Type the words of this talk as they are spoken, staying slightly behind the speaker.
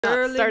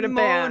Start a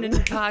band. Morning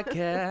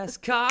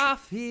podcast,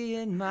 coffee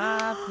in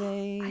my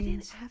veins. I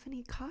didn't have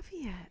any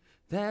coffee yet.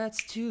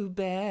 That's too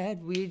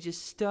bad. We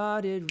just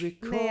started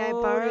recording. May I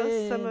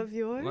borrow some of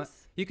yours? What?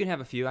 You can have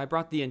a few. I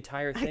brought the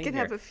entire thing I can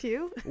here. have a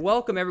few.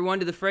 Welcome, everyone,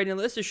 to the Freddie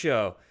Alyssa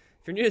Show.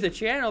 If you're new to the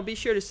channel, be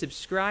sure to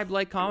subscribe,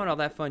 like, comment, all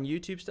that fun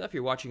YouTube stuff. If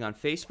you're watching on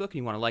Facebook and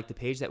you want to like the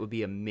page, that would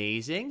be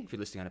amazing. If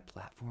you're listening on a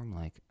platform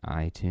like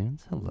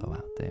iTunes, hello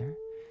out there.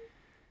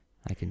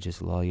 I can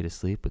just lull you to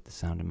sleep with the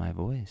sound of my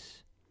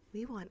voice.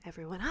 We want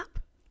everyone up.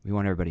 We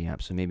want everybody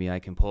up, so maybe I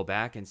can pull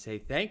back and say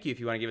thank you if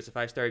you want to give us a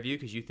 5-star review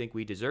because you think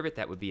we deserve it.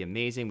 That would be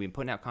amazing. We've been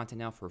putting out content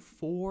now for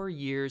 4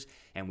 years,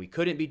 and we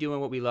couldn't be doing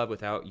what we love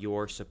without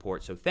your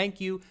support. So thank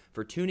you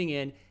for tuning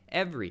in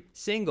every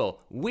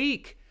single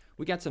week.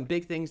 We got some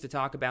big things to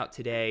talk about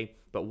today,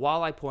 but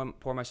while I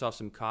pour myself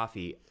some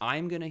coffee,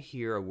 I'm going to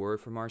hear a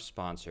word from our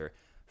sponsor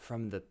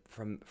from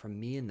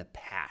me in the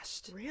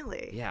past.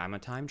 Really? Yeah, I'm a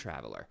time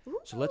traveler. Ooh.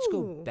 So let's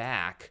go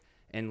back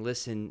and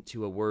listen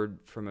to a word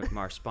from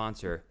our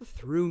sponsor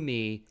through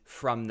me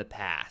from the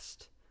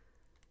past.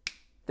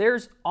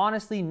 There's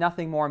honestly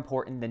nothing more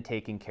important than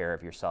taking care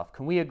of yourself.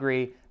 Can we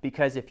agree?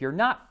 Because if you're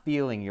not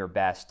feeling your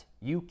best,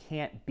 you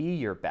can't be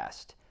your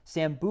best.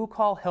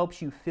 Sambucol helps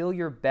you feel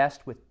your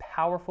best with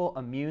powerful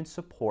immune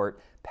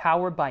support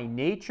powered by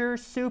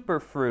nature's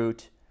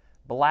superfruit,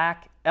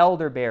 black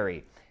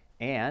elderberry.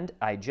 And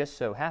I just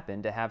so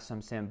happen to have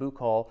some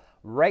Sambucol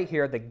right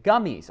here, the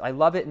gummies. I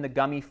love it in the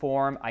gummy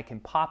form. I can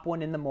pop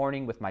one in the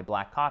morning with my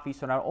black coffee.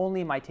 So not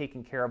only am I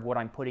taking care of what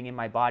I'm putting in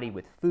my body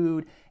with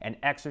food and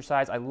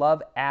exercise, I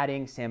love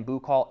adding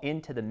Sambucol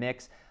into the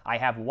mix. I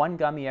have one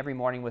gummy every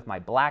morning with my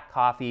black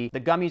coffee. The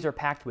gummies are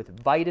packed with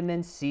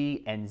vitamin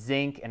C and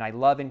zinc, and I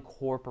love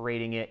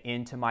incorporating it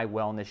into my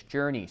wellness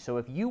journey. So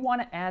if you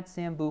want to add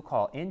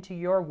Sambucol into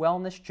your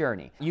wellness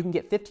journey, you can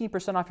get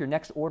 15% off your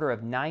next order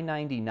of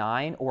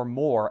 $9.99 or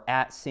more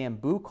at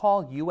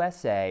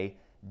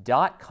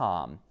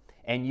SambucolUSA.com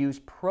and use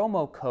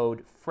promo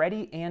code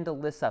Freddie and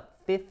Alyssa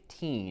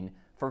 15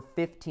 for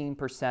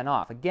 15%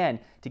 off. Again,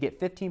 to get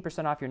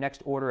 15% off your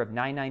next order of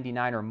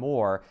 $9.99 or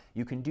more,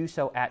 you can do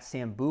so at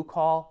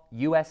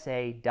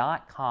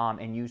SambucolUSA.com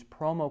and use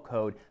promo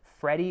code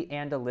Freddie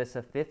and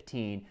Alyssa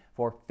 15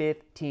 for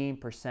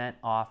 15%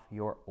 off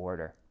your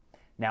order.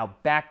 Now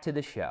back to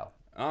the show.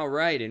 All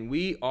right, and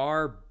we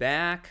are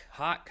back.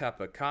 Hot cup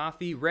of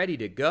coffee, ready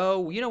to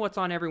go. You know what's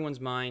on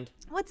everyone's mind?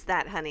 What's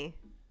that, honey?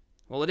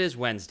 Well, it is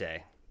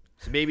Wednesday,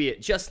 so maybe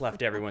it just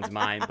left everyone's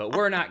mind, but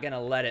we're not going to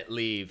let it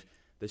leave.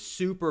 The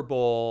Super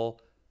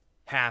Bowl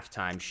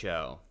halftime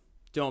show.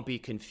 Don't be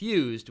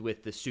confused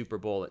with the Super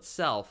Bowl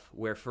itself,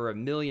 where for $1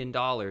 million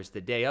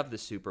the day of the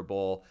Super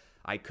Bowl,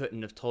 I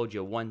couldn't have told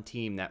you one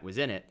team that was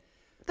in it.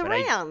 The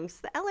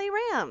Rams, the LA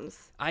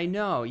Rams. I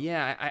know,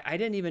 yeah. I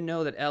didn't even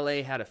know that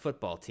LA had a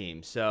football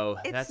team, so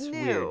that's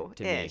weird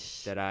to me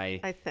that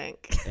I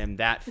think am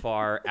that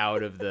far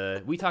out of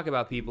the... We talk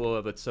about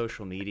people with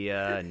social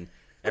media and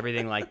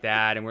everything like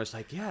that, and we're just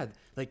like, yeah,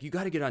 like, you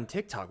got to get on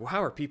TikTok. Well,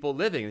 how are people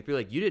living? And people are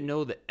like, you didn't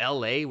know that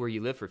LA, where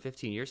you lived for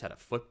 15 years, had a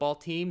football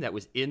team that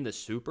was in the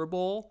Super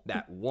Bowl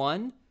that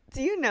won?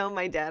 Do you know,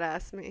 my dad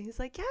asked me, he's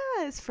like,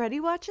 yeah, is Freddie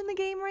watching the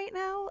game right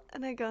now?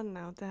 And I go,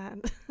 no,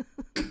 Dad.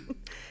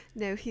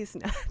 No, he's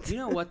not. You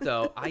know what,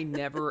 though? I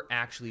never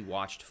actually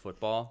watched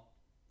football.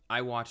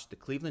 I watched the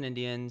Cleveland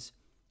Indians.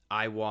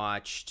 I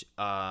watched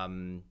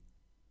the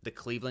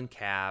Cleveland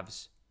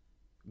Cavs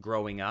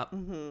growing up.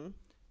 Mm-hmm.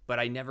 But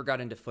I never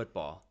got into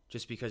football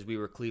just because we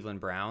were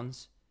Cleveland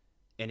Browns,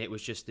 and it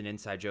was just an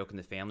inside joke in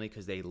the family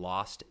because they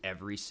lost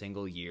every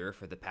single year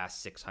for the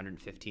past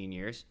 615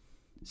 years.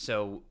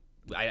 So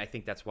I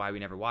think that's why we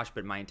never watched,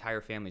 but my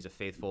entire family's a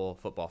faithful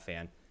football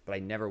fan, but I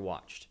never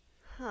watched.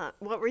 Huh.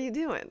 What were you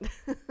doing?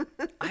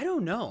 I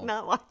don't know.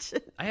 Not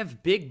watching. I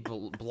have big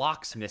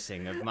blocks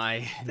missing of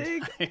my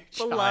big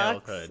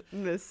childhood.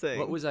 Missing.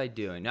 What was I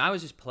doing? No, I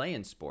was just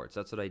playing sports.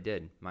 That's what I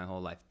did my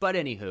whole life. But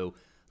anywho,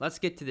 let's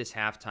get to this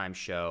halftime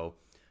show.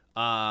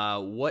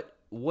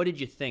 What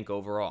did you think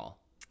overall?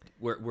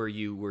 Were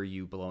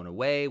you blown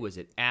away? Was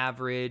it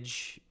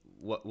average?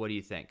 What do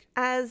you think?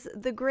 As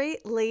the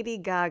great Lady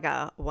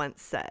Gaga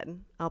once said,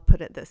 I'll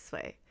put it this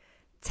way: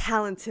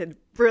 talented,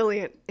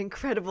 brilliant,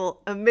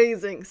 incredible,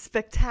 amazing,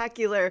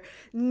 spectacular,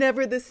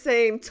 never the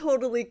same,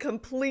 totally,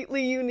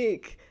 completely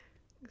unique.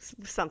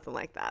 Something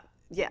like that.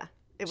 Yeah.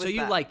 It was so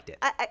you that. Liked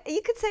it?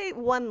 You could say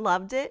one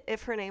loved it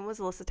if her name was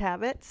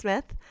Alyssa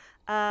Smith.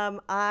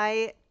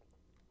 I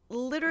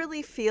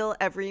literally feel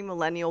every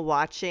millennial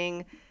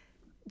watching,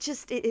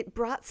 just it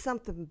brought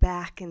something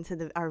back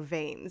into our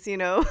veins, you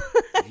know?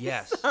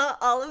 Yes.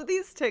 All of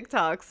these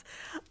TikToks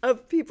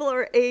of people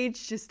our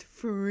age just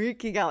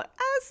freaking out,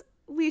 as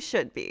we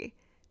should be,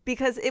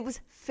 because it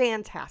was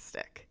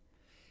fantastic.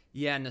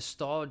 Yeah,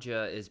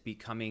 nostalgia is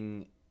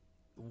becoming...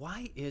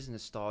 Why is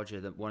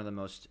nostalgia one of the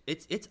most...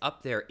 It's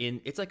up there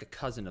it's like a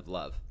cousin of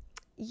love.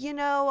 You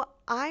know,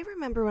 I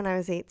remember when I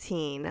was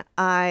 18,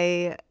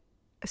 I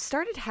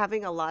started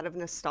having a lot of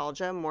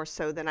nostalgia, more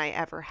so than I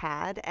ever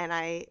had, and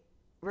I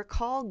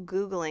recall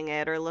Googling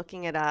it or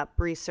looking it up,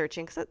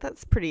 researching, because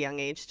that's a pretty young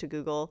age to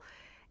Google.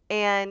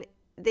 And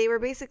they were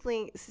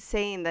basically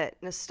saying that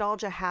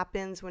nostalgia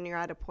happens when you're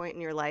at a point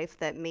in your life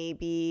that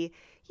maybe,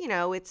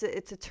 it's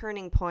a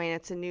turning point.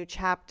 It's a new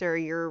chapter.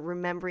 You're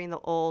remembering the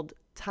old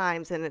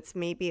times, and it's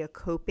maybe a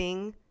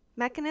coping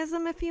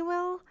mechanism, if you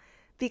will.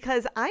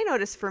 Because I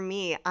noticed for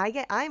me,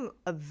 I'm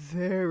a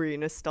very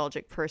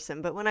nostalgic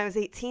person, but when I was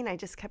 18, I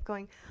just kept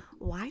going,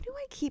 why do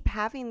I keep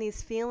having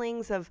these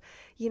feelings of,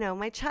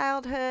 my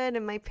childhood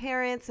and my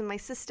parents and my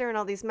sister and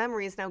all these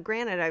memories? Now,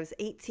 granted, I was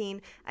 18.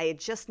 I had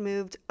just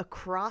moved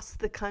across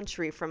the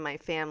country from my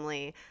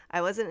family.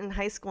 I wasn't in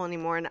high school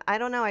anymore. And I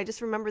don't know, I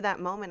just remember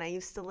that moment. I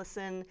used to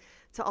listen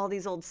to all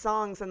these old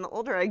songs, and the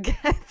older I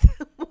get,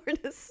 the more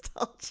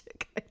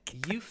nostalgic I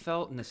get. You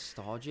felt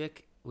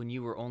nostalgic when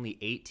you were only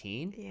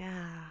 18?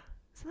 Yeah.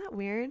 Isn't that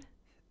weird?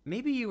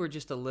 Maybe you were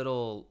just a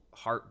little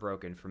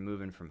heartbroken from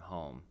moving from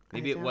home.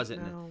 Maybe it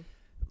wasn't.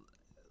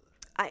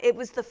 It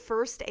was the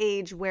first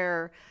age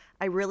where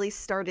I really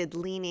started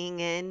leaning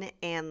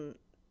into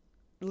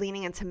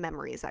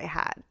memories I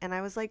had. And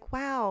I was like,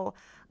 wow,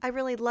 I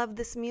really love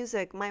this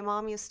music. My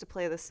mom used to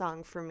play this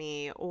song for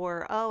me.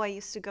 Or, oh, I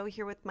used to go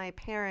here with my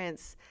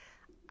parents.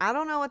 I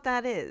don't know what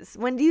that is.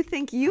 When do you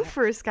think you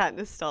first got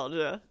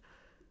nostalgia?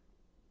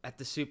 At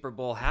the Super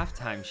Bowl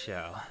halftime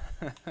show.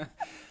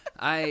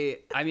 I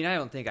mean, I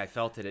don't think I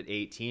felt it at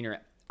 18.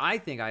 I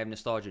think I have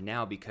nostalgia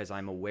now because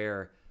I'm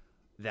aware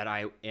that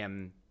I'm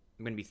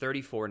going to be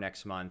 34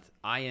 next month.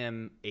 I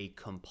am a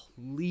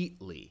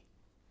completely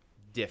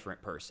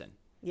different person.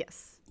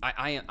 Yes.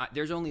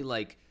 There's only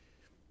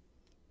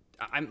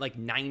I'm like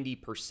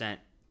 90%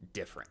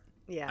 different.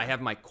 Yeah. I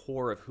have my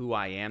core of who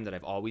I am that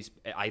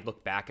I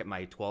look back at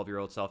my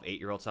 12-year-old self,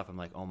 8-year-old self. I'm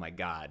like, oh my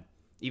God,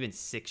 even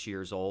 6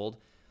 years old.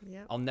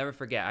 Yep. I'll never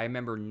forget. I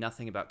remember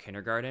nothing about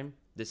kindergarten.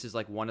 This is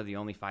like one of the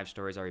only 5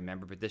 stories I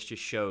remember, but this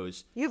just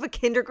shows. You have a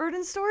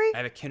kindergarten story? I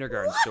have a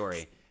kindergarten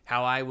story.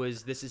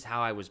 This is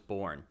how I was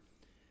born.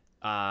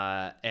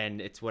 And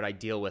it's what I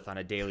deal with on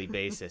a daily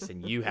basis,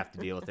 and you have to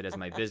deal with it as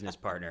my business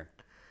partner.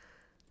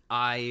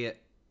 I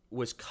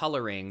was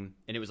coloring,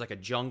 and it was like a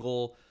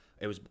jungle.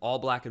 It was all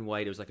black and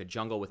white. It was like a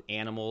jungle with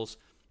animals,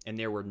 and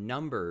there were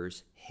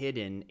numbers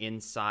hidden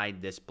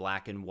inside this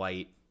black and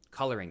white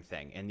coloring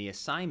thing. And the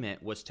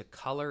assignment was to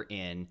color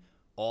in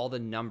all the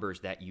numbers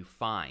that you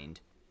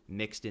find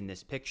mixed in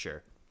this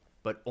picture,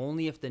 but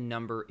only if the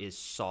number is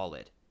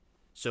solid.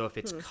 So if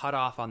it's cut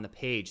off on the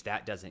page,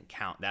 that doesn't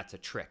count. That's a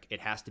trick.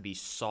 It has to be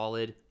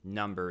solid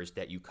numbers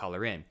that you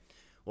color in.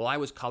 Well, I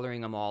was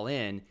coloring them all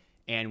in,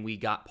 and we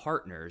got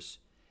partners,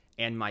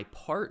 and my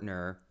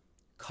partner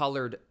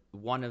colored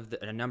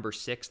a number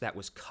 6 that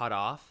was cut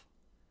off.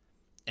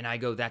 And I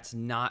go, that's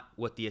not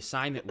what the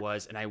assignment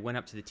was. And I went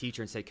up to the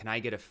teacher and said, can I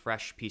get a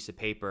fresh piece of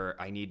paper?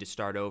 I need to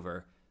start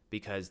over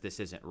because this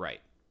isn't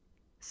right.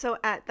 So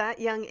at that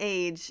young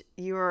age,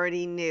 you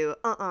already knew,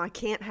 I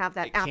can't have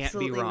that. It can't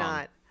Absolutely be wrong.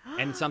 not.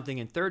 And something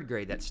in 3rd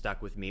grade that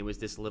stuck with me was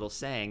this little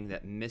saying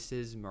that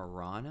Mrs.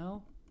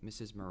 Morano,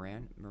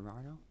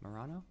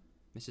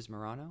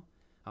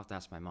 I'll have to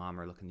ask my mom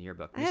or look in the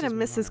yearbook. I had a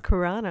Mrs.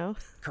 Carano.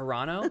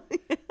 Carano?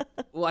 Yeah.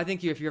 Well, I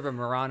think if you have a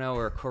Morano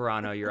or a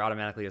Carano, you're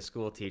automatically a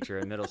school teacher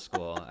in middle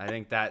school. I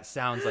think that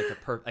sounds like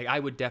I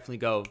would definitely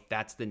go,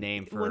 that's the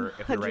name for 100%.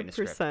 If you're writing a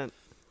script.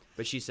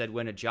 But she said,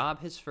 when a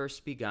job has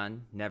first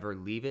begun, never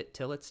leave it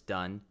till it's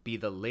done. Be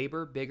the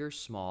labor big or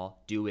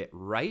small. Do it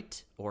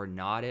right or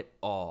not at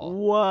all.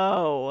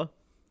 Whoa.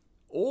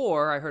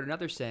 Or I heard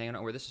another saying, I don't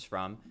know where this is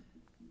from.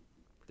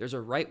 There's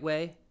a right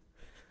way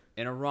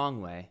and a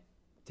wrong way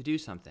to do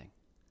something.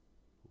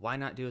 Why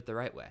not do it the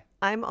right way?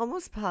 I'm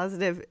almost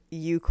positive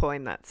you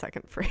coined that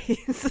second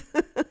phrase.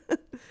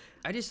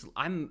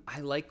 I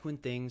like when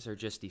things are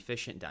just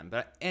efficient done.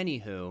 But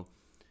anywho,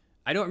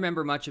 I don't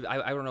remember much of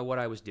I don't know what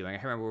I was doing. I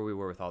can't remember where we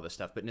were with all this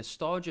stuff. But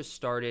nostalgia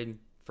started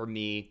for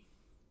me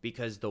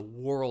because the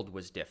world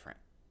was different.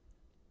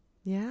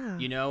 Yeah.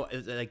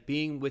 Like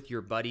being with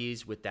your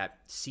buddies with that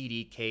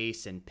CD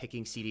case and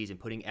picking CDs and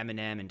putting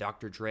Eminem and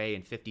Dr. Dre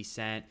and 50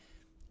 Cent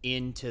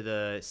into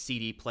the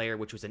CD player,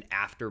 which was an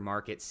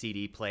aftermarket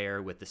CD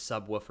player with the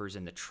subwoofers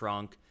in the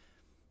trunk.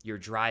 You're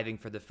driving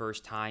for the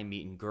first time,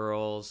 meeting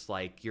girls,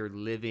 like you're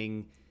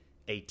living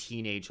a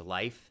teenage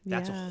life.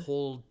 That's a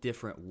whole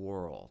different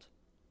world.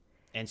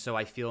 And so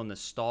I feel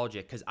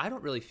nostalgic because I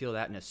don't really feel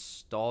that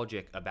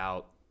nostalgic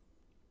about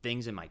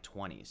things in my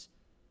 20s.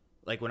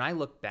 Like when I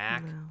look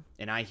back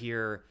and I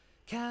hear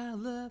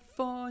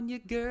California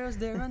girls,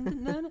 they're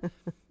under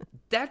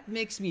that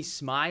makes me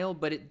smile,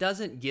 but it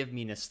doesn't give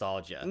me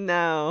nostalgia.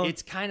 No.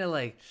 It's kind of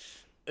like,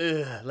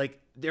 ugh.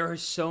 Like there are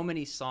so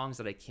many songs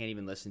that I can't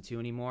even listen to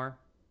anymore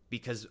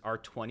because our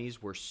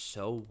 20s were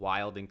so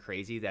wild and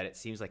crazy that it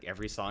seems like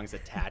every song's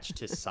attached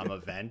to some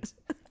event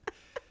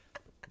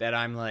that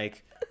I'm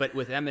like, but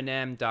with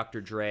Eminem,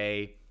 Dr.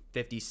 Dre,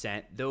 50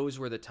 Cent, those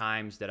were the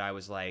times that I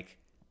was like,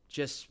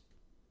 just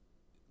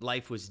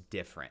life was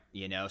different,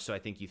 so I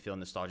think you feel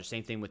nostalgia.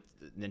 Same thing with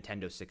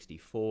Nintendo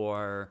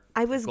 64.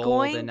 I was GoldenEye,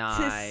 going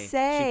to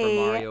say Super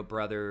Mario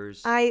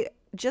Brothers. I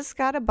just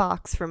got a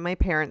box from my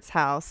parents'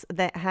 house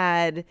that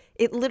had,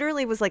 it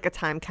literally was like a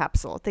time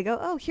capsule. They go,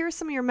 oh, here are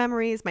some of your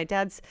memories. My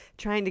dad's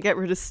trying to get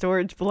rid of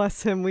storage.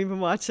 Bless him. We've been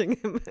watching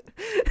him.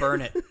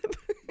 Burn it.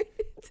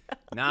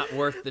 Not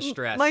worth the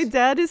stress. My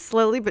dad is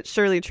slowly but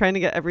surely trying to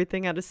get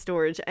everything out of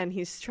storage, and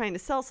he's trying to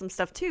sell some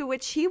stuff too,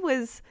 which he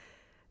was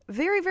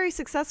very, very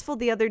successful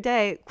the other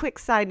day. Quick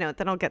side note,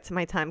 then I'll get to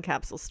my time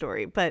capsule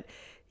story. But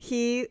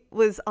he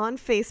was on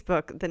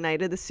Facebook the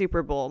night of the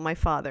Super Bowl, my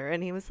father,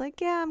 and he was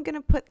like, yeah, I'm going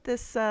to put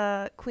this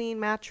queen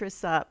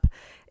mattress up.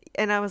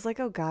 And I was like,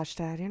 oh gosh,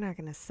 Dad, you're not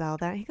going to sell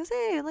that. He goes,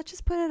 hey, let's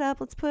just put it up.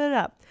 Let's put it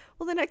up.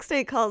 Well, the next day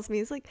he calls me.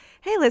 He's like,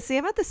 hey, Lissy,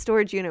 I'm at the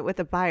storage unit with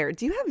a buyer.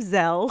 Do you have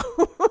Zelle?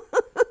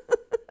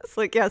 It's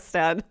like, yes,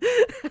 Dad,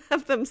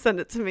 have them send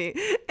it to me.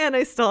 And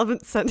I still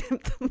haven't sent him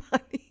the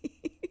money.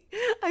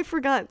 I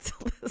forgot to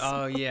listen.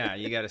 Oh, yeah,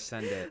 you got to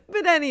send it.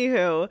 But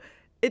anywho,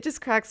 it just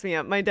cracks me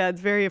up. My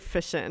dad's very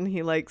efficient.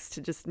 He likes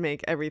to just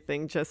make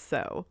everything just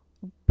so.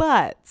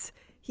 But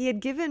he had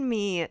given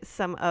me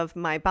some of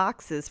my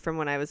boxes from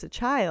when I was a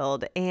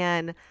child,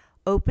 and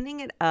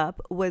opening it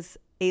up was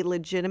a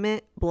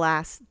legitimate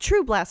blast,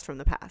 true blast from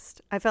the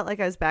past. I felt like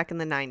I was back in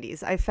the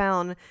 90s. I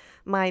found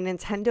my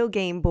Nintendo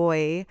Game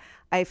Boy.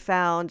 I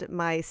found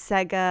my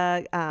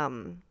Sega,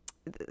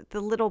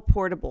 the little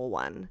portable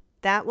one.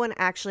 That one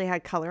actually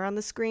had color on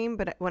the screen,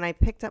 but when I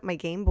picked up my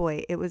Game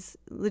Boy, it was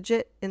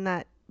legit in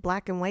that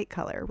black and white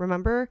color,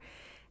 remember?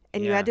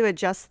 And you had to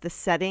adjust the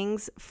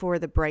settings for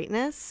the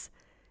brightness.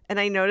 And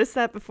I noticed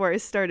that before I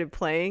started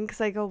playing, because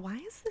I go, why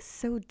is this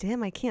so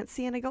dim? I can't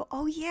see. And I go,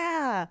 oh,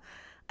 yeah.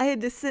 I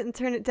had to sit and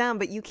turn it down,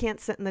 but you can't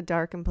sit in the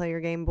dark and play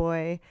your Game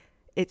Boy.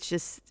 It's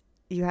just,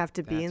 you have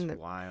to be in the... That's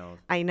wild.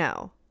 I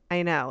know.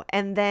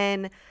 And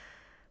then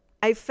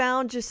I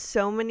found just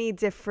so many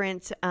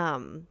different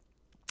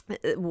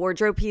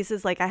wardrobe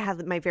pieces. Like I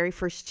had my very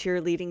first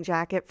cheerleading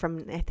jacket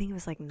from, I think it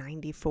was like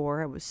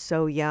 94. I was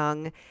so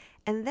young.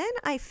 And then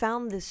I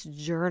found this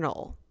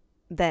journal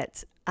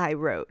that I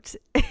wrote.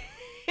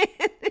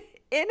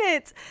 In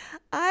it,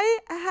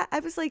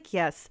 I was like,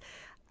 yes,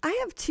 I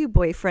have 2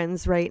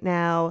 boyfriends right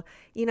now.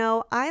 You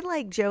know, I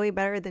like Joey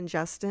better than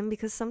Justin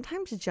because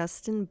sometimes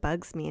Justin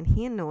bugs me and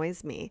he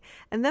annoys me.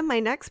 And then my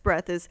next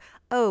breath is,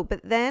 oh, but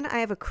then I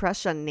have a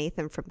crush on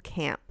Nathan from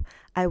camp.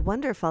 I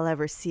wonder if I'll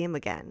ever see him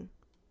again.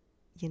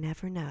 You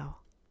never know.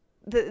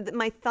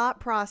 My thought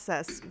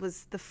process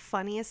was the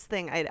funniest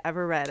thing I'd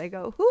ever read. I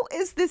go, who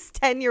is this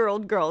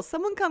 10-year-old girl?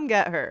 Someone come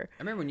get her.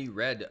 I remember when you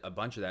read a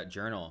bunch of that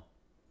journal,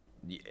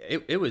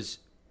 it was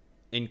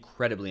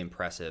incredibly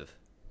impressive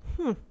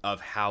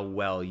of how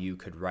well you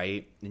could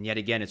write. And yet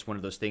again, it's one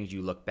of those things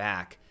you look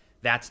back.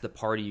 That's the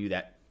part of you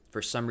that,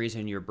 for some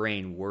reason in your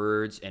brain,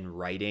 words and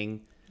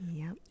writing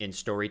and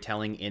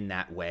storytelling in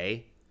that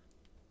way.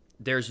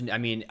 There's, I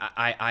mean,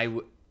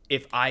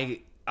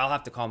 I'll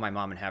have to call my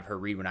mom and have her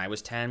read when I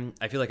was 10.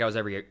 I feel like I was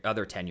every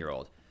other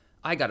 10-year-old.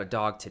 I got a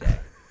dog today.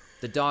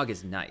 The dog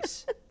is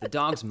nice. The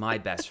dog's my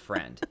best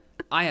friend.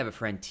 I have a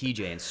friend,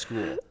 TJ, in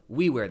school.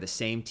 We wear the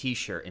same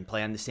t-shirt and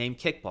play on the same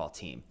kickball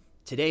team.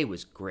 Today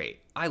was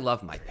great. I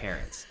love my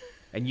parents.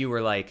 And you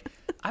were like,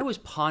 I was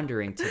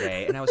pondering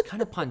today, and I was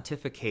kind of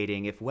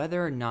pontificating if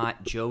whether or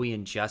not Joey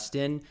and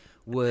Justin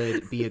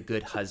would be a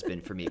good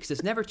husband for me, because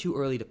it's never too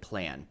early to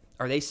plan.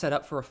 Are they set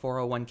up for a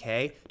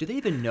 401k? Do they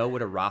even know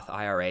what a Roth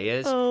IRA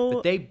is? Oh.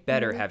 But they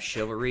better have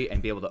chivalry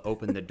and be able to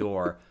open the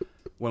door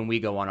when we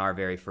go on our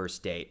very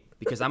first date,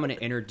 because I'm going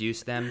to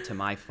introduce them to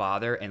my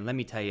father. And let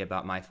me tell you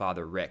about my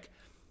father, Rick.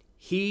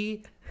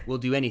 He will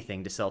do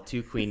anything to sell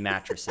 2 queen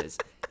mattresses,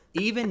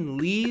 even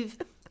leave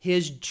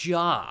his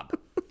job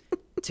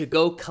to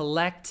go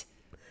collect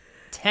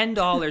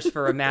 $10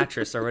 for a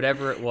mattress or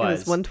whatever it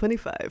was. It was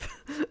 $125.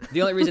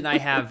 The only reason I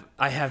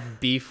have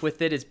beef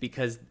with it is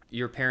because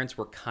your parents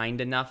were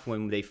kind enough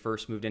when they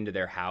first moved into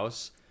their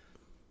house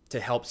to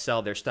help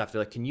sell their stuff.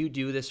 They're like, can you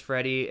do this,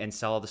 Freddie, and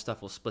sell all the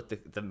stuff? We'll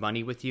split the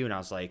money with you. And I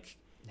was like,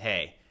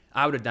 hey,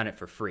 I would have done it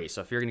for free.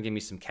 So if you're going to give me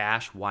some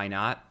cash, why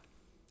not?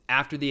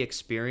 After the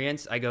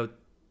experience, I go,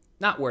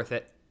 not worth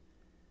it.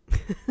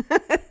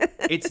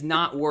 It's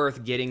not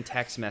worth getting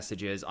text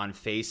messages on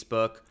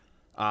Facebook,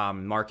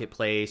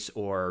 Marketplace,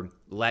 or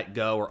Let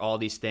Go, or all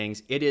these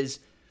things. It is,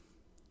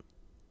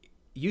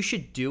 you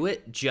should do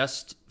it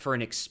just for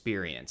an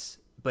experience,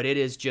 but it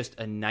is just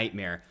a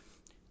nightmare.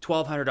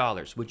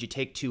 $1,200. Would you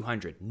take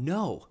 $200?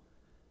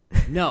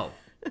 No.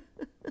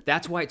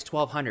 That's why it's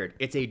 $1,200.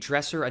 It's a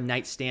dresser, a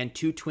nightstand,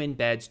 2 twin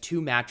beds,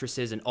 2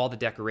 mattresses, and all the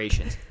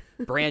decorations.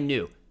 Brand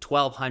new.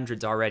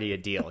 $1,200's already a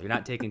deal. You're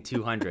not taking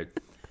 $200.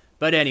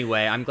 But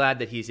anyway, I'm glad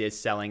that he is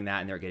selling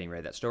that and they're getting rid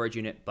of that storage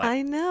unit. But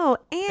I know.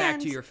 And back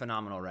to your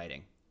phenomenal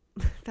writing.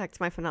 Back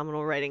to my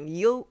phenomenal writing.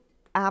 You'll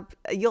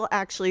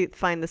actually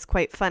find this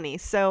quite funny.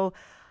 So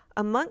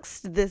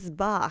amongst this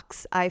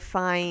box, I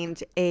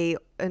find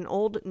an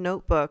old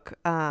notebook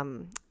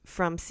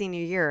from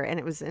senior year, and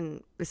it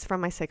was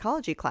from my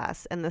psychology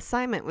class, and the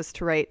assignment was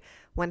to write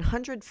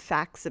 100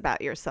 facts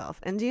about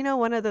yourself. And do you know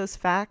one of those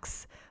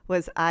facts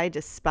was I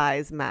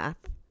despise math?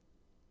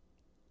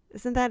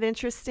 Isn't that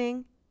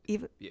interesting?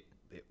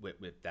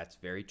 That's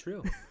very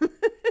true.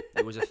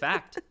 It was a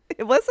fact.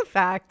 It was a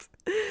fact.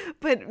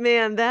 But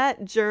man,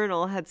 that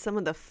journal had some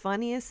of the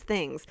funniest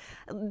things.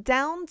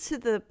 Down to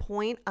the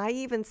point I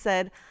even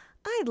said,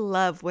 I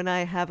love when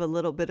I have a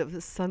little bit of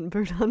a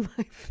sunburn on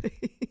my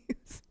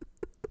face.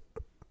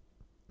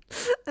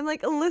 I'm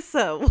like,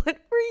 Alyssa, what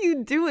were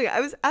you doing?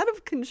 I was out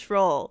of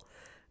control.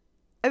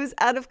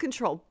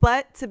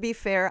 But to be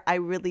fair, I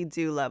really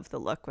do love the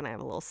look when I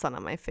have a little sun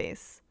on my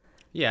face.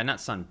 Yeah,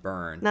 not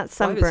sunburn. Not I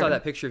sunburn. even saw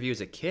that picture of you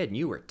as a kid, and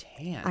you were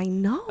tan. I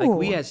know. Like,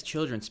 we as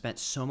children spent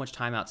so much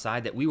time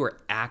outside that we were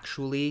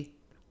actually,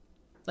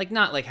 like,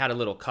 not like had a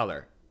little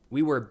color.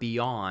 We were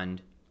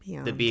beyond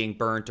the being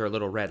burnt or a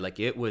little red. Like,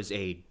 it was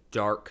a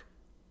dark,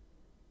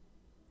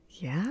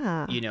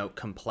 yeah,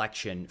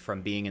 complexion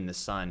from being in the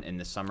sun in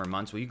the summer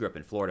months. Well, you grew up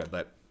in Florida,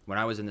 but when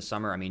I was in the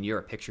summer, I mean, there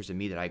are pictures of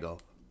me that I go,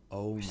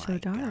 oh my so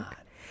dark. God.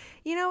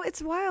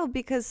 It's wild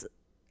because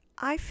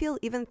I feel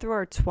even through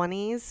our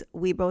 20s,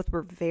 we both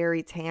were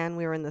very tan.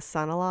 We were in the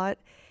sun a lot.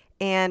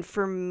 And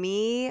for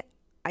me,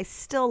 I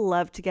still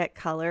love to get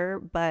color,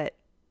 but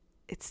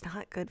it's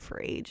not good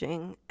for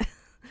aging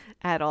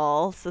at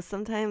all. So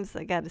sometimes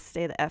I got to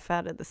stay the F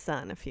out of the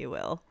sun, if you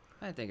will.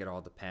 I think it all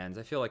depends.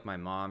 I feel like my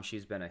mom,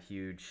 she's been a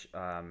huge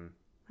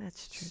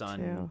That's true sun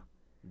too.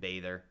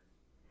 bather.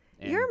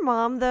 Your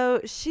mom,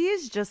 though, she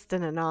is just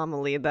an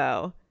anomaly,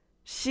 though.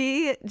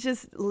 She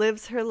just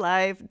lives her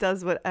life,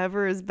 does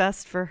whatever is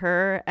best for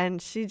her,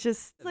 and she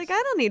just like, I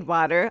don't need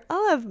water.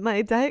 I'll have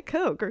my Diet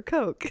Coke or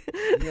Coke.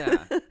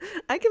 Yeah.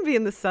 I can be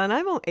in the sun.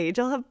 I won't age.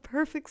 I'll have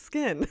perfect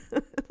skin.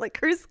 Like,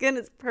 her skin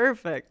is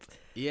perfect.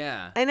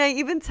 Yeah. And I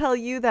even tell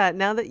you that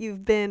now that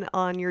you've been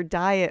on your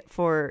diet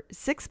for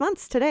 6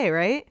 months today,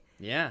 right?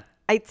 Yeah.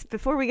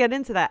 Before we get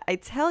into that, I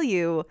tell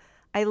you,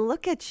 I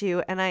look at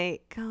you and I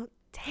go,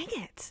 dang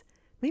it.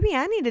 Maybe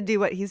I need to do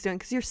what he's doing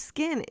because your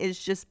skin is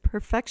just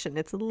perfection.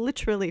 It's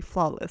literally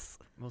flawless.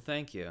 Well,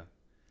 thank you.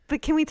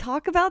 But can we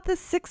talk about this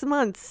 6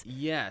 months?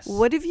 Yes.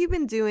 What have you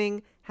been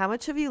doing? How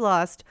much have you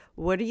lost?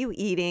 What are you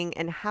eating?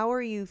 And how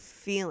are you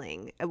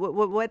feeling?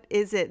 What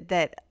is it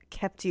that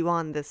kept you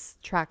on this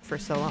track for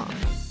so long?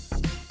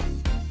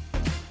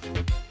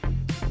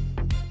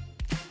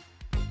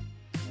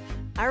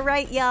 All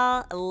right,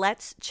 y'all,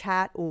 let's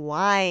chat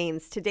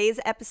wines.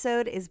 Today's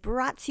episode is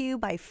brought to you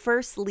by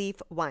First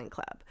Leaf Wine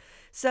Club.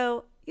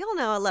 So y'all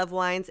know I love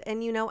wines,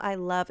 and I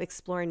love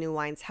exploring new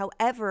wines.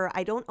 However,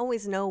 I don't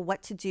always know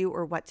what to do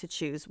or what to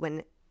choose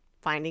when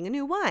finding a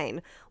new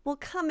wine. Well,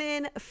 come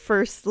in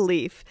First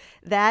Leaf.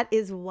 That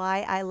is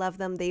why I love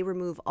them. They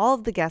remove all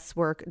of the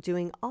guesswork,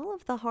 doing all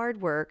of the hard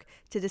work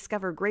to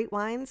discover great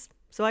wines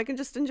so I can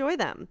just enjoy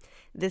them.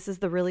 This is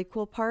the really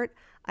cool part.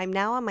 I'm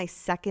now on my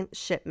second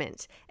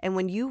shipment, and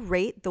when you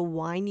rate the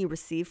wine you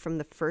receive from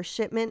the first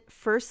shipment,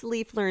 First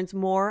Leaf learns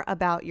more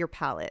about your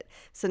palate.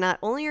 So not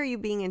only are you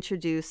being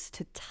introduced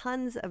to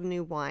tons of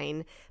new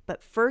wine,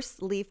 but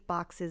First Leaf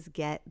boxes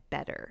get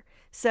better.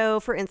 So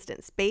for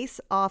instance, based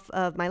off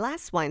of my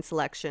last wine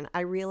selection,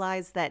 I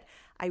realized that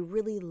I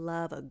really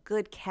love a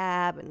good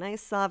cab, a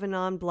nice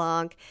Sauvignon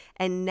Blanc,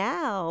 and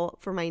now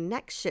for my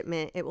next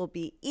shipment, it will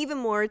be even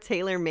more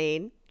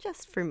tailor-made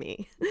just for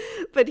me.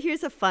 But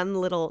here's a fun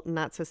little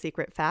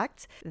not-so-secret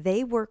fact.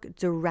 They work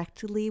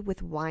directly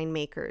with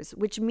winemakers,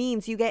 which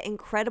means you get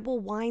incredible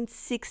wine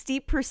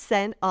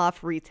 60%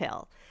 off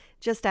retail.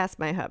 Just ask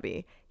my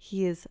hubby.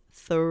 He is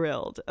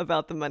thrilled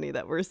about the money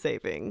that we're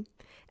saving.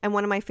 And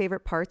one of my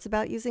favorite parts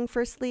about using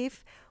First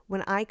Leaf,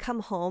 when I come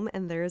home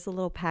and there's a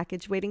little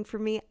package waiting for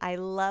me, I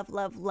love,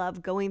 love,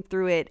 love going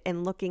through it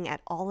and looking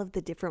at all of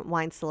the different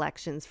wine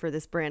selections for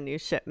this brand new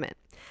shipment.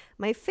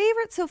 My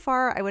favorite so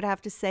far, I would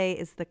have to say,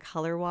 is the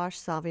Color Wash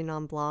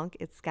Sauvignon Blanc.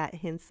 It's got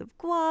hints of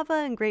guava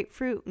and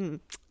grapefruit.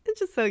 It's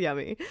just so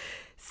yummy.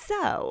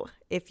 So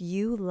if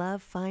you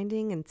love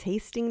finding and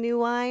tasting new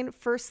wine,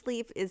 First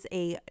Leaf is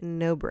a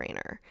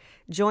no-brainer.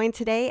 Join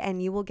today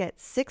and you will get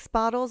 6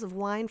 bottles of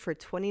wine for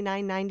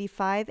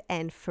 $29.95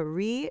 and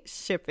free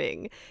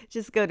shipping.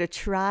 Just go to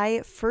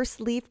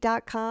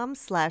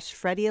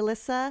tryfirstleaf.com/Freddie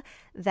Alyssa.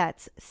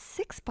 That's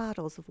 6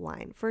 bottles of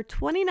wine for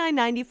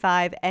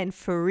 $29.95 and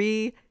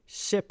free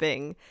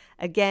shipping.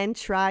 Again,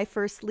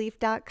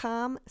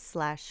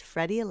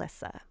 tryfirstleaf.com/Freddie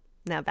Alyssa.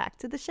 Now back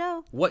to the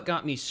show. What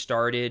got me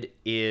started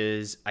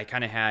is I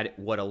kind of had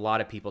what a lot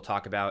of people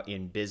talk about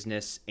in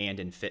business and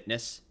in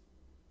fitness,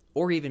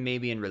 or even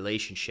maybe in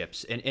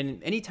relationships.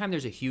 And anytime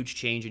there's a huge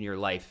change in your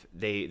life,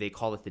 they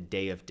call it the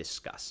day of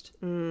disgust,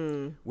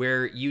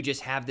 where you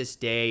just have this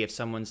day if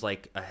someone's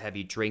like a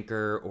heavy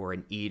drinker or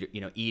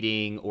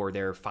eating or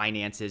their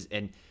finances,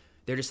 and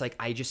they're just like,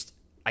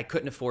 I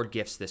couldn't afford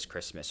gifts this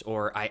Christmas,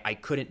 or I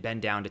couldn't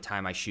bend down to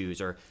tie my shoes,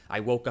 or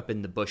I woke up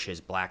in the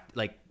bushes black,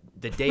 like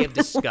the day of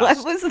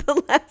disgust. What was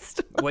the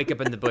last one? Wake up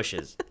in the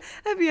bushes.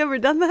 Have you ever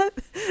done that?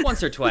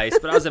 Once or twice,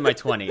 but I was in my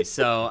 20s,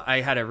 so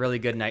I had a really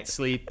good night's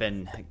sleep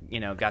and,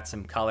 got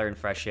some color and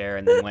fresh air,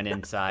 and then went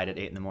inside at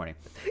 8 in the morning.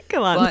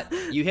 Come on. But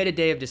you hit a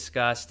day of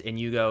disgust, and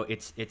you go,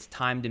 it's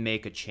time to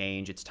make a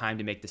change. It's time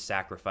to make the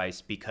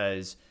sacrifice,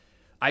 because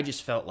I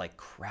just felt like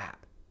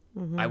crap.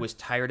 I was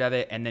tired of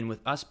it. And then with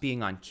us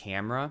being on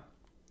camera,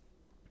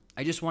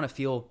 I just want to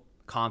feel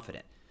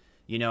confident.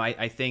 You know,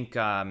 I think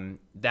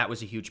that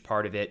was a huge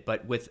part of it.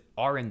 But with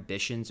our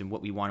ambitions and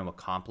what we want to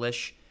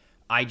accomplish,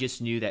 I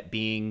just knew that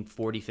being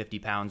 40, 50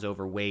 pounds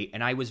overweight,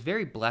 and I was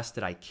very blessed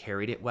that I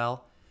carried it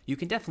well. You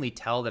can definitely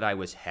tell that I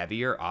was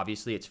heavier.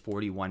 Obviously, it's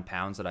 41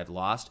 pounds that I've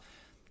lost.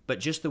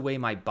 But just the way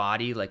my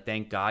body, like,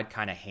 thank God,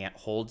 kind of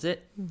holds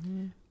it,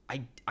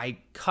 I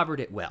covered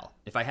it well.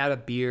 If I had a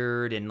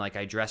beard and, like,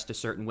 I dressed a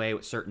certain way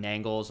with certain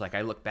angles, like,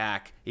 I look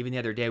back, even the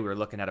other day we were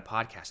looking at a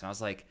podcast, and I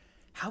was like,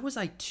 how was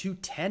I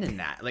 210 in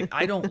that? Like,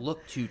 I don't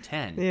look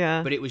 210.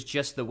 Yeah. But it was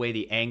just the way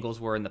the angles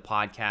were in the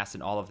podcast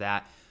and all of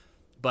that.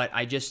 But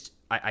I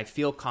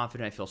feel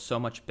confident. I feel so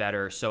much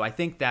better. So I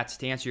think that's,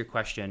 to answer your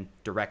question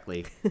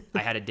directly, I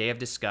had a day of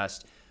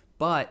disgust,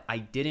 but I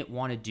didn't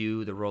want to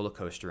do the roller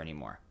coaster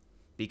anymore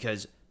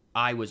because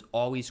I was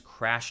always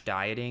crash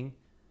dieting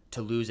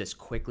to lose as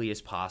quickly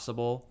as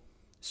possible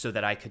so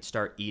that I could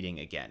start eating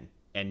again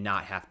and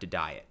not have to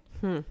diet.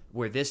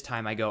 Where this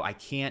time I go,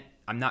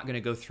 I'm not going to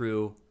go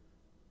through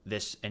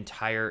this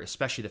entire,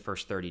 especially the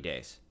first 30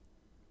 days.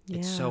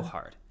 It's so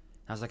hard.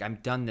 I was like, I'm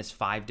done this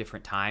 5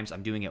 different times.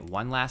 I'm doing it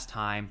one last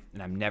time,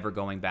 and I'm never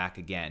going back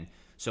again.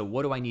 So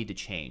what do I need to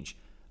change?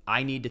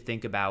 I need to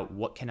think about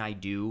what can I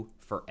do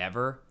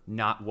forever,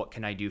 not what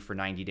can I do for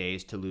 90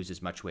 days to lose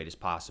as much weight as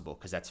possible,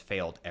 because that's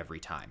failed every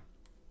time.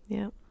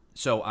 Yeah.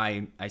 So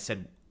I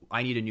said,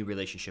 I need a new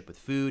relationship with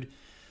food.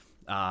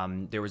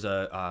 There was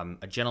a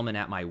gentleman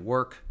at my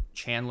work,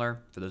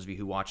 Chandler, for those of you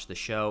who watched the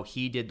show.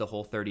 He did the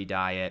Whole30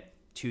 diet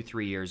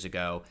 2-3 years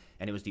ago,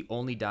 and it was the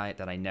only diet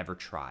that I never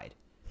tried.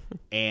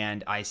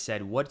 And I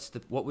said,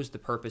 what was the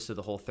purpose of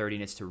the Whole30?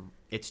 And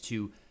it's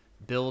to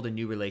build a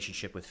new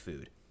relationship with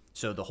food.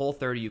 So the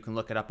Whole30, you can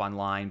look it up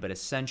online, but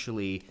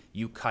essentially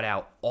you cut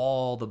out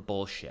all the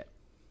bullshit.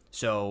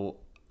 So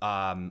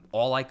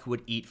all I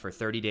would eat for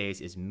 30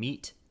 days is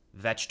meat,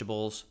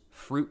 vegetables,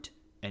 fruit,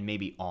 and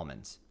maybe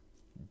almonds.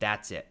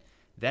 That's it.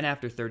 Then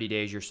after 30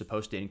 days, you're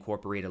supposed to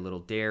incorporate a little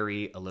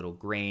dairy, a little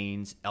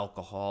grains,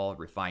 alcohol,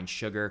 refined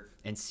sugar,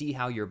 and see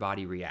how your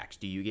body reacts.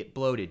 Do you get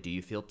bloated? Do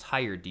you feel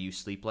tired? Do you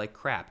sleep like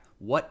crap?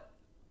 What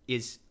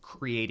is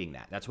creating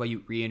that? That's why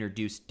you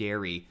reintroduce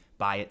dairy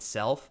by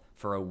itself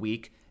for a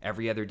week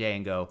every other day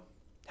and go,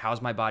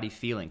 how's my body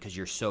feeling? Because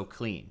you're so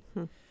clean.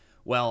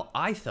 Well,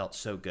 I felt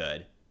so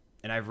good,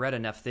 and I've read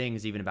enough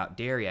things even about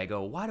dairy. I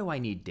go, why do I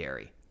need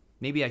dairy?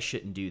 Maybe I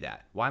shouldn't do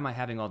that. Why am I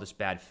having all this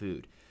bad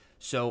food?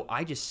 So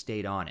I just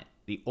stayed on it.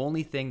 The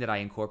only thing that I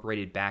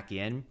incorporated back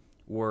in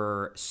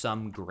were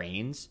some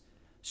grains.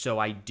 So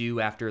I do,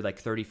 after like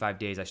 35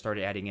 days, I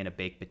started adding in a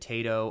baked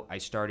potato.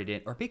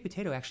 Or baked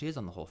potato actually is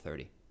on the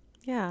Whole30.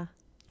 Yeah.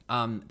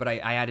 But I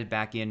added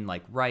back in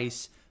like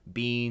rice,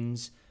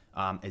 beans,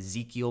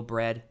 Ezekiel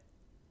bread.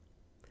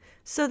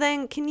 So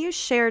then can you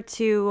share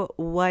too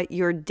what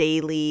your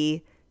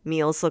daily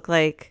meals look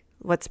like?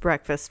 What's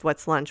breakfast?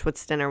 What's lunch?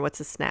 What's dinner? What's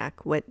a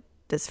snack? What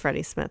does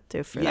Freddie Smith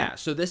do for that? Yeah,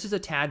 so this is a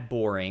tad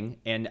boring,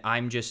 and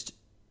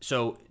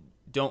so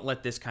don't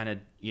let this kind of,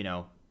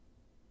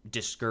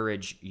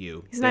 discourage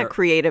you. He's not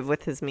creative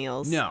with his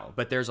meals. No,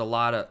 but there's a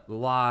lot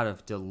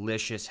of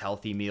delicious,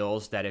 healthy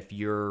meals that if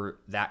you're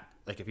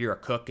a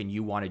cook and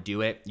you want to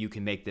do it, you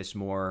can make this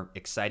more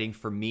exciting.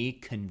 For me,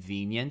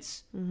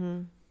 convenience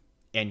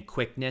and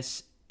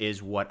quickness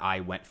is what I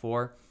went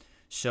for.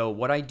 So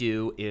what I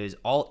do is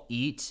I'll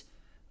eat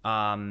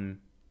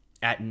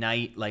at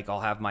night, like I'll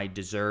have my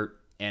dessert,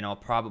 and I'll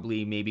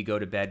probably maybe go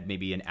to bed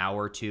maybe an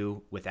hour or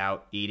two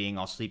without eating.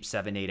 I'll sleep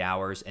 7-8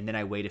 hours, and then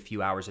I wait a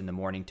few hours in the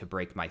morning to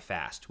break my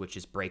fast, which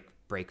is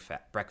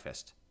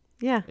breakfast.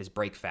 Yeah. Is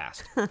break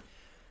fast.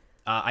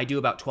 I do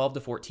about 12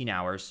 to 14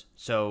 hours.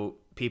 So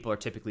people are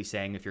typically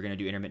saying if you're going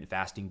to do intermittent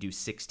fasting, do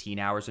 16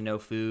 hours of no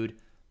food.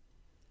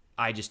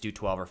 I just do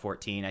 12 or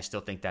 14. I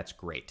still think that's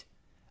great.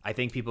 I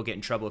think people get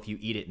in trouble if you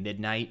eat at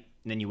midnight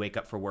and then you wake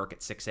up for work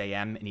at 6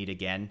 a.m. and eat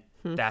again.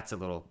 That's a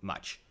little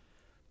much.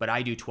 But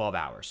I do 12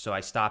 hours. So I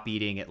stop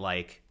eating at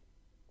like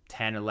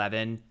 10,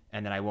 11,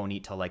 and then I won't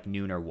eat till like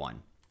noon or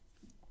 1.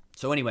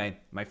 So anyway,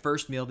 my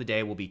first meal of the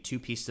day will be 2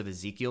 pieces of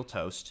Ezekiel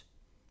toast,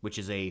 which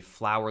is a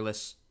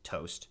flourless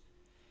toast,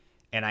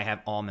 and I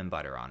have almond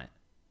butter on it.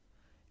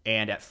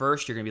 And at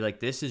first, you're going to be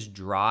like, this is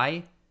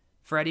dry,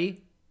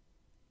 Freddie.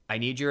 I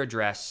need your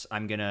address.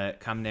 I'm going to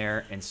come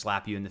there and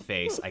slap you in the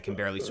face. I can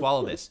barely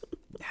swallow this.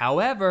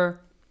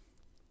 However,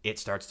 it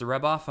starts to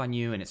rub off on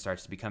you, and it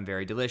starts to become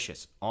very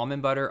delicious.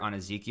 Almond butter on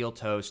Ezekiel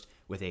toast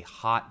with a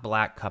hot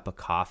black cup of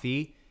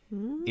coffee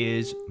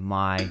is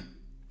my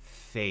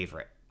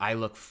favorite. I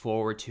look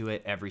forward to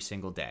it every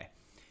single day.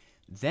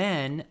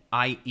 Then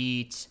I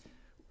eat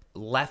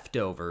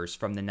leftovers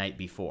from the night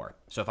before.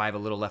 So if I have a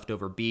little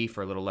leftover beef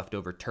or a little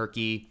leftover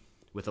turkey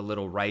with a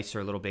little rice or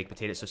a little baked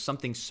potato, so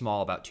something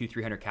small, about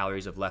 200-300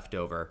 calories of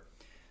leftover.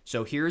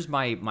 So here's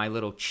my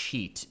little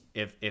cheat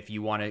if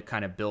you want to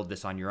kind of build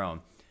this on your own.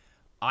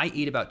 I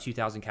eat about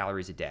 2,000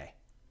 calories a day,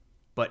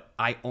 but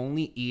I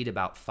only eat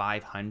about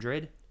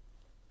 500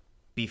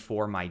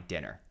 before my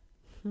dinner.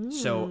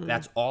 So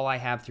that's all I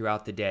have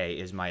throughout the day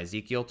is my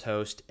Ezekiel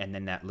toast and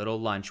then that little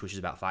lunch, which is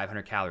about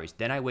 500 calories.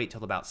 Then I wait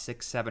till about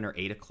 6, 7, or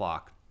 8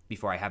 o'clock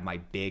before I have my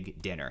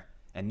big dinner.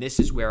 And this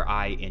is where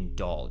I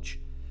indulge.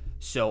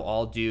 So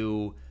I'll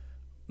do,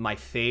 my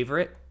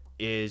favorite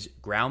is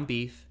ground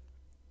beef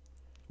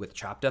with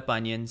chopped up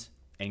onions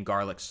and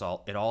garlic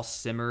salt. It all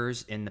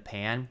simmers in the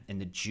pan and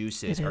the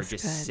juices are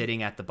just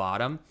sitting at the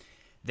bottom.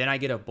 Then I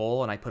get a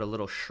bowl and I put a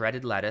little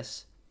shredded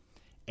lettuce,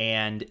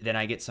 and then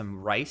I get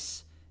some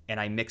rice and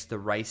I mix the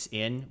rice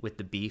in with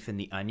the beef and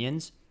the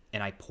onions,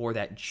 and I pour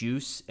that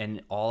juice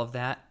and all of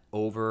that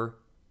over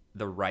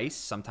the rice.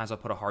 Sometimes I'll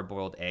put a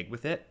hard-boiled egg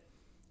with it,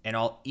 and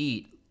I'll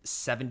eat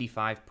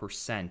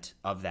 75%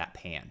 of that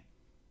pan,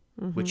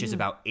 which is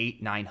about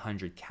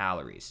 900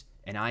 calories,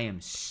 and I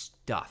am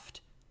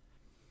stuffed,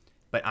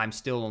 but I'm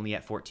still only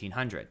at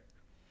 1,400.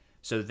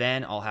 So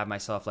then I'll have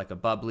myself like a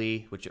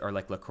bubbly, which are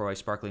like LaCroix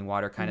sparkling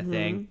water kind of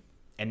thing,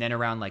 and then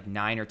around like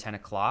 9 or 10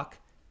 o'clock,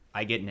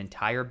 I get an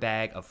entire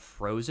bag of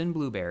frozen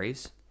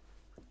blueberries.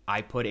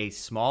 I put a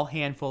small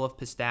handful of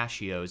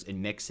pistachios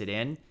and mix it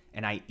in,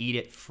 and I eat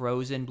it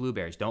frozen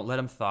blueberries. Don't let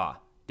them thaw.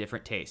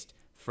 Different taste.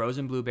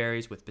 Frozen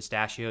blueberries with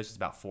pistachios is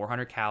about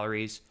 400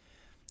 calories,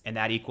 and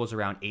that equals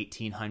around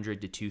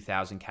 1,800 to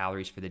 2,000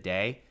 calories for the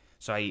day.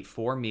 So I eat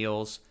 4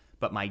 meals,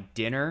 but my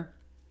dinner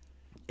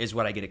is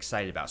what I get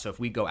excited about. So if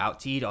we go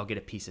out to eat, I'll get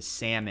a piece of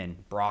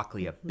salmon,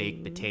 broccoli, a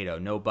baked potato,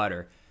 no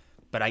butter.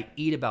 But I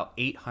eat about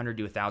 800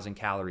 to 1,000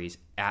 calories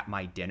at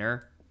my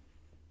dinner,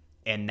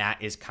 and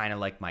that is kind of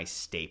like my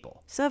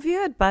staple. So have you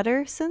had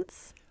butter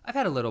since? I've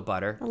had a little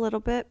butter. A little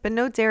bit, but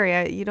no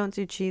dairy. You don't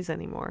do cheese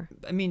anymore.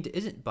 I mean,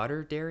 isn't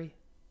butter dairy?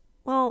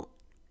 Well,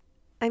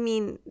 I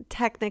mean,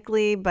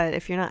 technically, but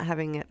if you're not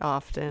having it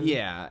often.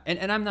 Yeah,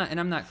 and I'm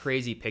not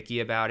crazy picky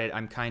about it.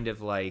 I'm kind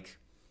of like,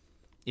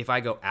 if I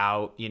go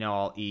out,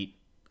 I'll eat.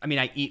 I mean,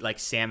 I eat like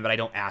salmon, but I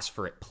don't ask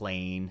for it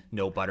plain,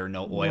 no butter,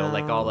 no oil. No.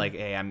 Like, I'll like,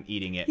 hey, I'm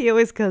eating it. He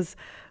always goes,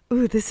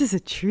 ooh, this is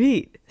a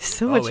treat.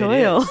 So much it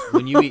oil. is.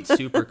 When you eat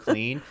super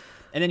clean.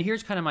 And then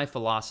here's kind of my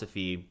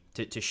philosophy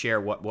to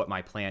share what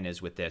my plan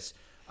is with this.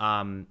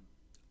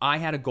 I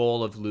had a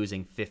goal of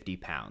losing 50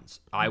 pounds.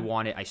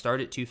 I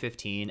started at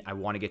 215. I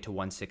want to get to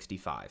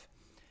 165.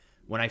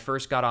 When I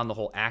first got on the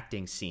whole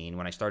acting scene,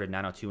 when I started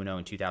 90210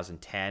 in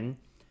 2010,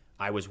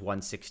 I was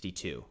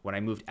 162. When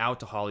I moved out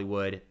to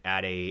Hollywood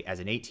as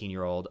an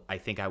 18-year-old, I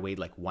think I weighed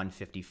like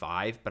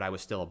 155, but I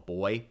was still a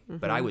boy,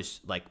 but I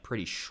was like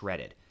pretty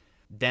shredded.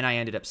 Then I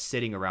ended up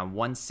sitting around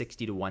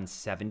 160 to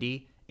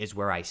 170 is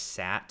where I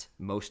sat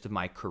most of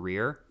my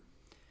career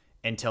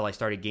until I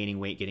started gaining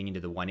weight, getting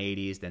into the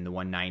 180s, then the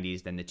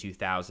 190s, then the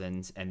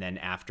 2000s. And then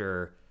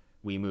after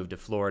we moved to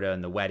Florida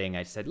and the wedding,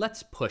 I said,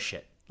 let's push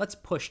it. Let's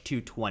push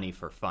 220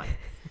 for fun.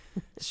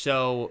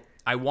 So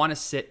I want to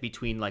sit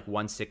between like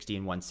 160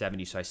 and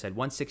 170. So I said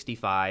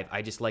 165.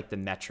 I just like the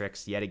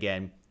metrics. Yet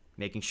again,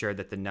 making sure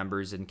that the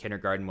numbers in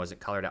kindergarten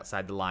wasn't colored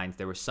outside the lines.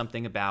 There was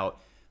something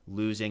about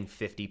losing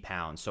 50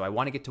 pounds. So I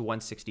want to get to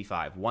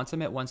 165. Once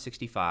I'm at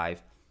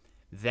 165,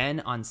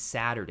 then on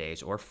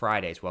Saturdays or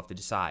Fridays, we'll have to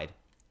decide,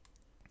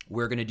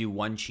 we're going to do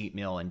one cheat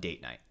meal and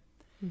date night.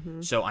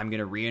 So I'm going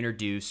to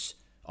reintroduce,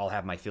 I'll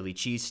have my Philly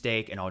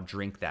cheesesteak and I'll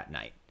drink that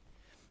night.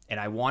 And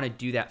I want to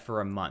do that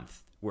for a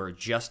month, where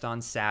just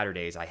on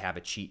Saturdays I have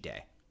a cheat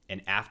day.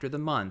 And after the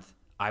month,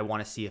 I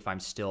want to see if I'm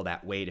still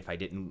that weight. If I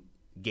didn't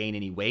gain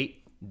any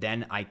weight,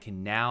 then I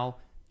can now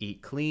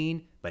eat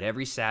clean, but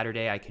every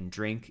Saturday I can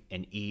drink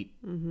and eat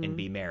and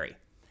be merry.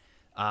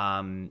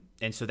 And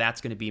so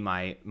that's going to be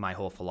my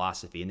whole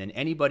philosophy. And then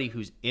anybody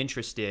who's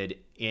interested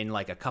in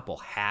like a couple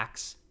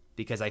hacks,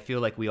 because I feel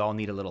like we all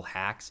need a little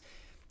hacks.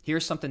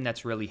 Here's something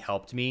that's really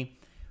helped me.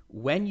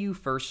 When you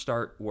first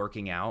start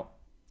working out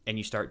and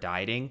you start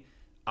dieting,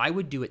 I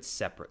would do it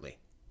separately.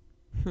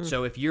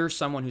 So if you're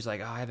someone who's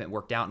like, oh, I haven't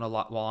worked out in a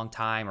long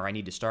time, or I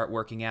need to start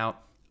working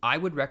out, I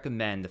would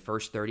recommend the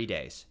first 30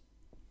 days,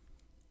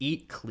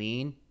 eat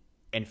clean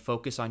and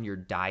focus on your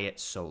diet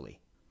solely.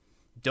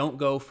 Don't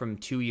go from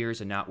 2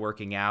 years of not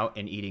working out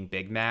and eating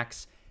Big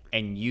Macs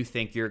and you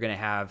think you're going to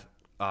have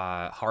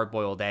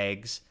hard-boiled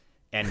eggs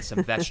and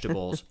some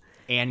vegetables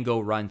and go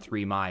run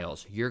 3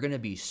 miles. You're going to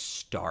be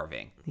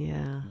starving.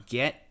 Yeah.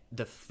 Get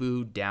the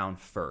food down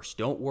first.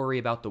 Don't worry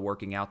about the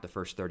working out the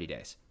first 30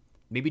 days.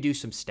 Maybe do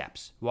some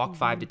steps. Walk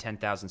 5 to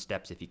 10,000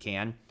 steps if you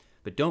can,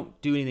 but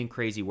don't do anything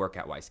crazy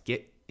workout-wise.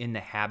 Get in the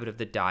habit of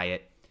the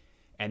diet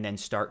and then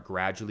start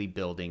gradually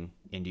building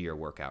into your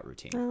workout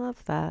routine. I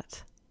love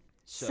that.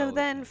 So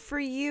then for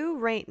you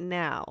right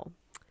now,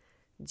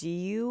 do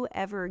you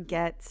ever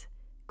get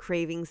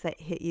cravings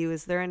that hit you?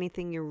 Is there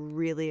anything you're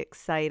really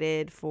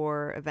excited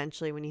for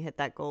eventually when you hit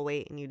that goal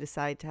weight and you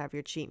decide to have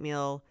your cheat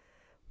meal?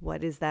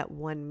 What is that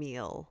one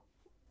meal?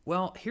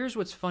 Well, here's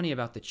what's funny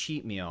about the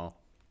cheat meal.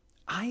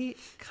 I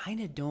kind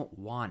of don't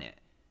want it.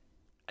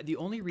 The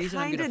only reason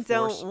I'm going to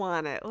force... don't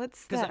want it.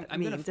 What's that mean?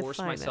 I'm going to force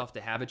myself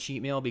to have a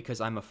cheat meal because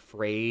I'm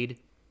afraid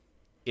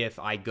if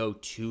I go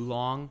too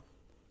long,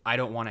 I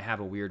don't want to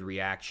have a weird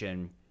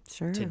reaction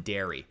to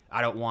dairy.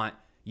 I don't want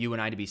you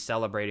and I to be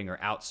celebrating or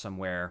out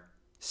somewhere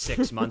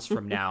 6 months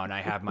from now and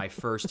I have my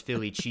first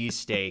Philly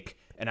cheesesteak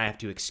and I have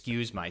to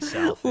excuse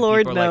myself. And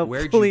Lord, people are no, like,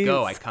 where'd please. you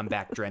go? I come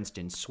back drenched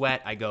in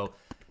sweat. I go,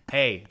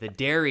 hey, the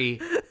dairy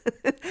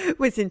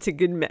Wasn't a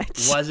good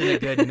match. wasn't a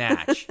good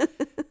match.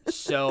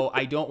 So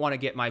I don't want to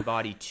get my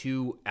body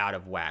too out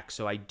of whack.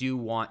 So I do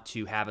want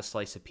to have a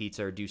slice of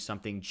pizza or do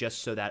something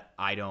just so that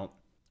I don't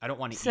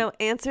want to eat. So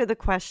answer the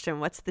question.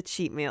 What's the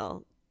cheat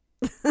meal?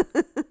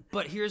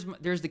 But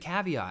there's the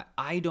caveat.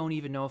 I don't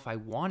even know if I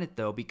want it,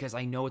 though, because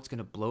I know it's going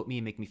to bloat me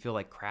and make me feel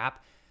like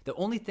crap. The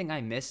only thing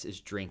I miss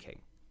is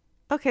drinking.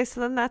 Okay,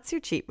 so then that's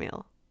your cheat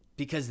meal.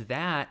 Because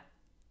that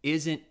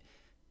isn't,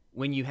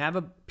 when you have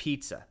a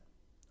pizza,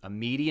 a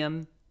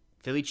medium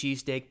Philly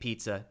cheesesteak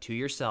pizza to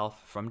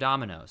yourself from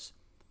Domino's,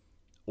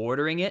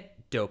 ordering it,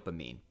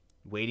 dopamine.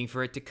 Waiting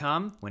for it to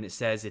come, when it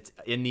says it's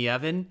in the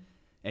oven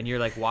and you're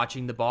like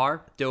watching the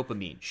bar,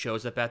 dopamine.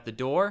 Shows up at the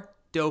door,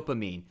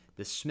 dopamine.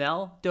 The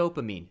smell,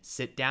 dopamine.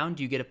 Sit down,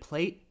 do you get a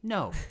plate?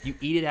 No. You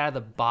eat it out of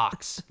the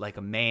box like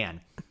a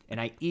man.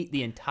 And I eat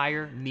the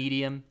entire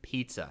medium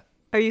pizza.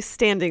 Are you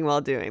standing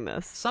while doing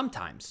this?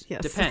 Sometimes.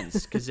 Yes.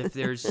 Depends. Because if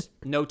there's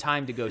no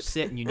time to go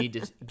sit and you need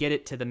to get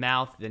it to the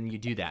mouth, then you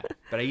do that.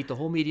 But I eat the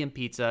whole medium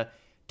pizza,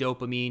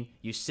 dopamine.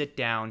 You sit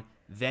down,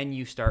 then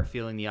you start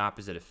feeling the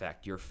opposite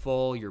effect. You're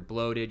full, you're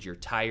bloated, you're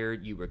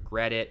tired, you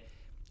regret it,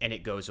 and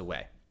it goes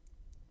away.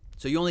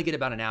 So you only get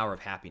about an hour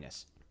of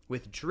happiness.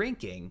 With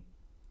drinking,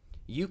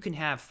 you can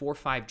have 4 or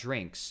 5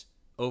 drinks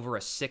over a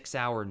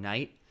 6-hour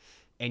night,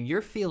 and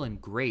you're feeling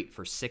great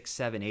for 6,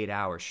 7, 8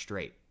 hours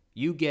straight.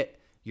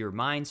 Your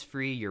mind's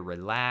free, you're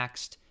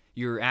relaxed,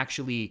 you're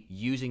actually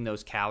using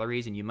those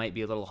calories, and you might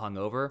be a little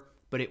hungover,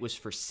 but it was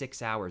for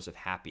 6 hours of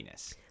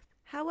happiness.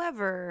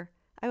 However,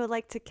 I would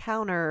like to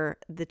counter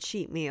the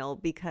cheat meal,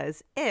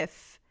 because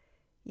if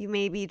you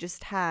maybe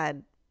just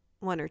had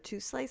 1 or 2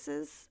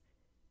 slices,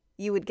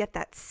 you would get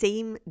that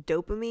same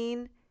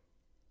dopamine,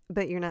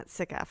 but you're not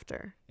sick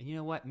after. And you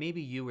know what?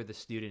 Maybe you were the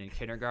student in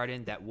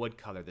kindergarten that would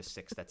color the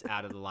 6 that's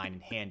out of the line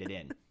and hand it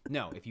in.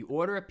 No, if you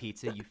order a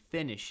pizza, you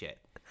finish it.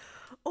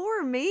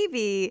 Or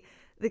maybe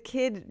the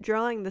kid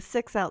drawing the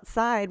 6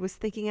 outside was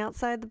thinking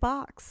outside the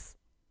box,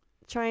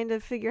 trying to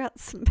figure out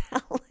some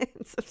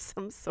balance of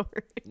some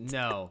sort.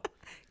 No.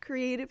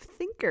 Creative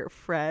thinker,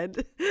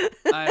 Fred.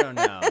 I don't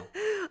know.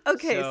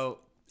 Okay. So,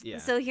 yeah.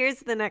 So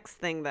here's the next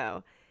thing,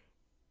 though.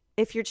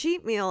 If your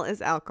cheat meal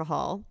is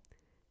alcohol,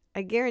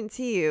 I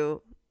guarantee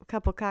you a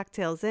couple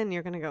cocktails in,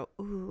 you're going to go,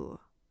 ooh,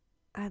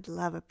 I'd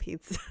love a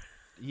pizza.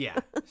 Yeah.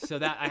 So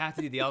that I have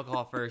to do the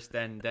alcohol first,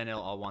 then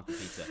I'll want the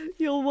pizza.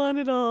 You'll want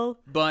it all.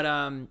 But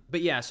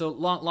yeah, so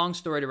long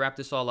story to wrap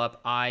this all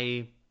up,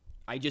 I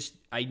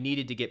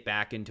needed to get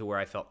back into where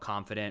I felt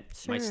confident.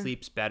 Sure. My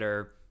sleep's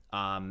better.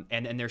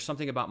 And there's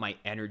something about my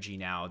energy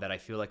now that I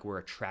feel like we're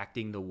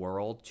attracting the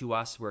world to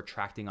us. We're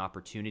attracting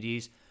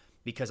opportunities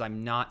because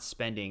I'm not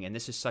spending, and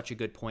this is such a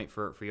good point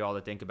for you all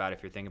to think about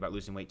if you're thinking about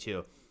losing weight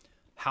too.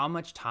 How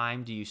much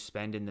time do you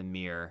spend in the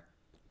mirror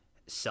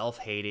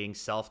self-hating,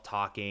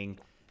 self-talking,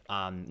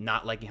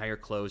 not liking how your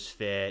clothes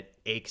fit,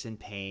 aches and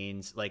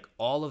pains, like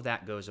all of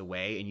that goes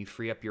away and you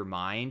free up your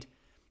mind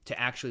to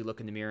actually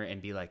look in the mirror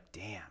and be like,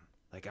 damn,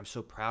 like I'm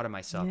so proud of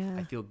myself. Yeah.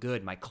 I feel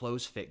good. My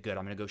clothes fit good.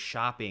 I'm going to go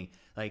shopping.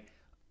 Like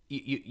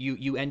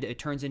it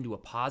turns into a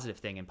positive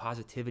thing, and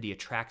positivity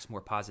attracts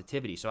more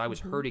positivity. So I was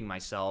hurting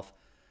myself.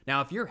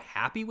 Now, if you're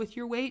happy with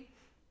your weight,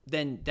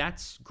 then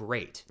that's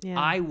great. Yeah.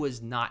 I was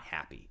not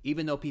happy.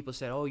 Even though people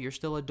said, oh, you're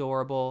still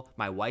adorable.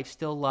 My wife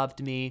still loved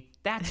me.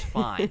 That's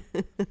fine.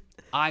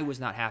 I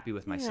was not happy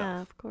with myself.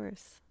 Yeah, of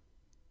course.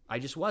 I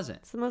just wasn't.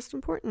 It's the most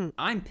important.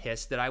 I'm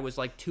pissed that I was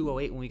like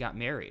 208 when we got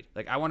married.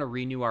 Like, I want to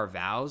renew our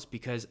vows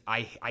because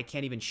I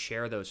can't even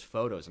share those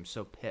photos. I'm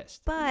so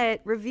pissed.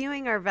 But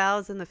reviewing our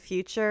vows in the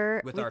future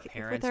With our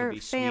parents with our would be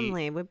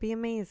family sweet. would be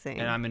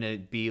amazing. And I'm going to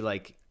be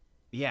like,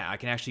 yeah, I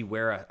can actually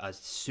wear a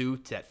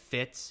suit that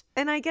fits.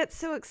 And I get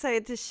so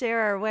excited to share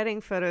our wedding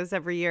photos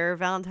every year,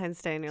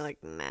 Valentine's Day, and you're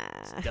like, nah.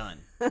 It's done.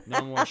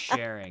 No more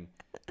sharing.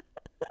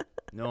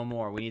 No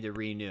more. We need to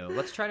renew.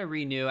 Let's try to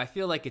renew. I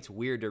feel like it's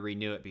weird to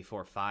renew it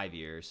before 5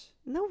 years.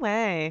 No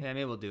way. Yeah,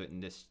 maybe we'll do it in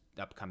this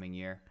upcoming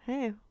year.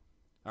 Hey.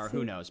 Or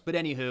who knows. But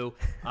anywho,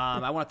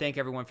 I want to thank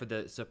everyone for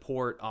the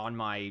support on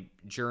my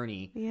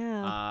journey.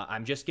 Yeah.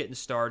 I'm just getting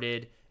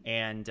started.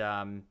 And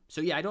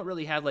so, yeah, I don't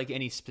really have like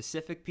any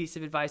specific piece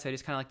of advice. I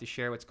just kind of like to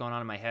share what's going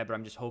on in my head. But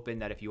I'm just hoping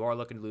that if you are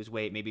looking to lose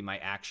weight, maybe my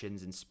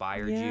actions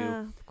inspired you.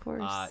 Yeah, of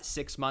course.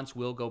 6 months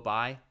will go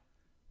by.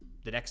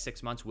 The next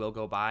 6 months will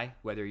go by,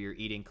 whether you're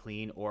eating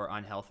clean or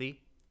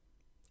unhealthy.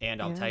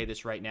 And I'll tell you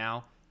this right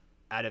now,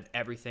 out of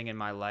everything in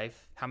my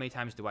life, how many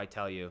times do I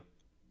tell you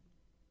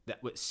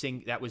that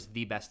was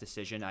the best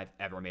decision I've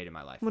ever made in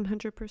my life?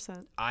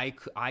 100%.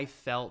 I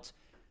felt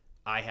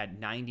I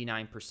had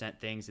 99%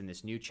 things in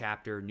this new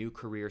chapter, new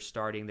career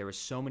starting. There were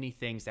so many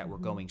things that were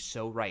going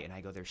so right. And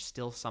I go, there's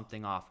still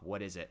something off.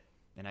 What is it?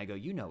 And I go,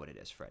 you know what it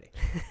is, Freddie.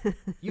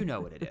 You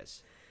know what it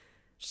is.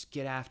 Just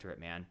get after it,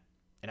 man.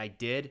 And I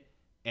did.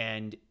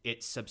 And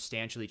it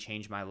substantially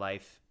changed my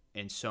life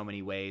in so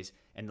many ways.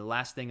 And the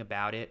last thing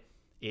about it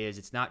is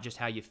it's not just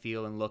how you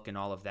feel and look and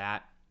all of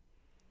that.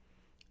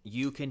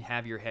 You can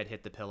have your head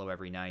hit the pillow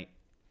every night,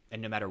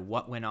 and no matter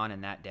what went on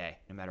in that day,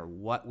 no matter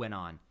what went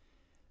on,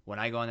 when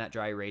I go on that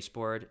dry erase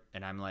board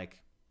and I'm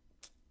like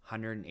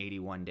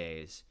 181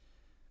 days,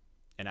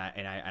 and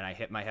I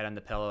hit my head on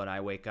the pillow and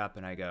I wake up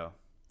and I go,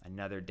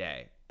 another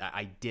day.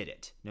 I did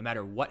it. No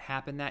matter what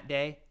happened that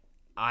day,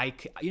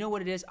 you know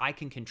what it is? I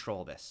can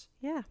control this.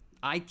 Yeah.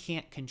 I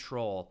can't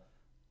control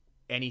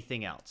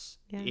anything else.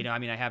 Yeah. You know, I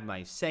mean, I have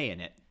my say in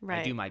it. Right.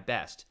 I do my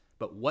best.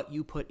 But what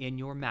you put in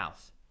your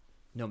mouth,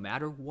 no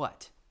matter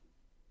what,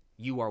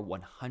 you are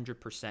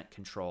 100%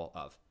 control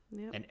of.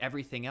 Yep. And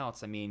everything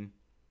else, I mean,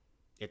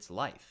 it's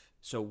life.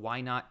 So why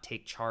not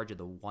take charge of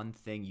the one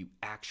thing you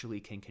actually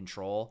can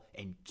control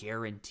and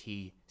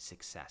guarantee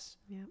success?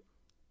 Yep.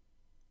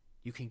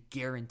 You can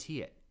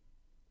guarantee it.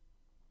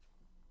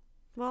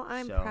 Well,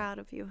 I'm proud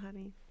of you,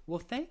 honey. Well,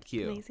 thank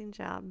you. Amazing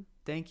job.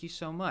 Thank you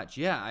so much.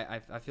 Yeah,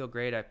 I feel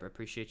great. I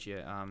appreciate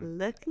you.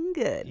 Looking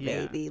good,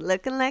 baby.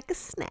 Looking like a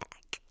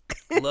snack.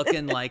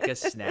 Looking like a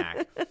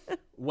snack.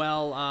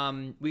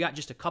 Well, we got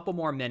just a couple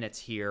more minutes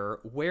here.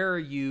 Where are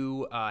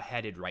you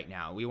headed right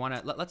now? We want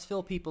to let's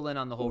fill people in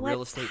on the whole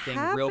real estate thing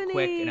real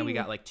quick, and then we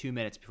got like 2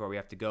 minutes before we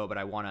have to go. But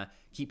I want to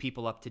keep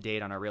people up to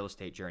date on our real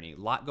estate journey. A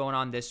lot going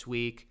on this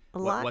week.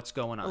 What's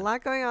going on? A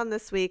lot going on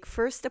this week.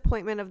 First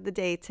appointment of the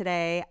day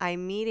today.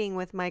 I'm meeting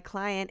with my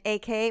client,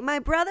 aka my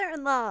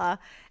brother-in-law,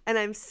 and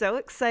I'm so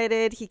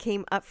excited. He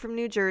came up from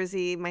New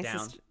Jersey. My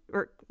sister.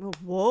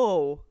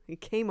 Whoa! He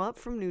came up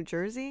from New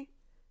Jersey.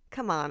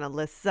 Come on,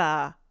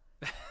 Alyssa.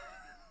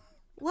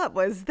 What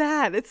was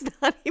that? It's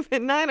not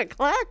even 9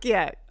 o'clock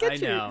yet. Get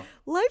your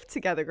life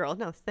together, girl.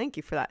 No, thank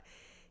you for that.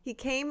 He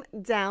came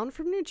down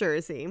from New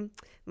Jersey.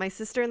 My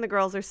sister and the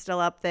girls are still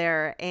up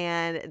there.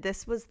 And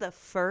this was the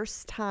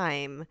first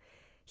time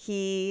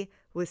he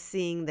was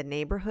seeing the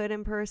neighborhood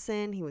in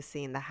person. He was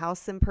seeing the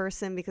house in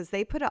person because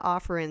they put an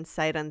offer in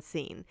sight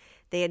unseen.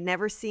 They had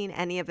never seen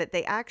any of it.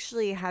 They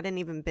actually hadn't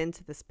even been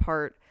to this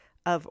part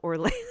of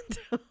Orlando,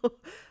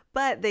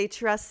 but they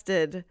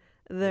trusted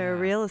their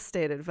real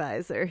estate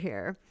advisor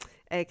here,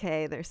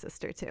 aka their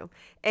sister too.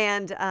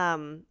 And,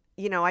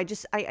 you know,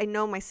 I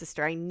know my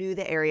sister. I knew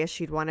the area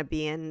she'd want to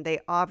be in. They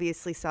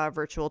obviously saw a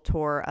virtual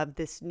tour of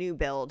this new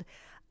build.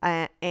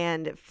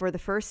 And for the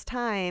first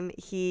time,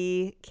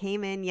 he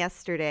came in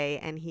yesterday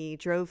and he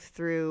drove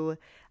through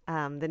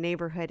the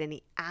neighborhood and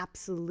he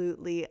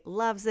absolutely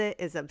loves it,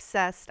 is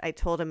obsessed. I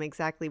told him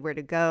exactly where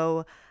to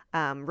go,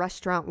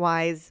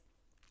 restaurant-wise.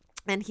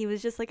 And he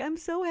was just like, I'm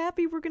so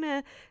happy we're going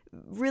to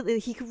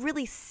he could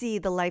really see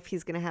the life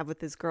he's going to have with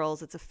his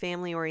girls. It's a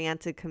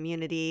family-oriented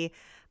community,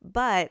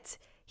 but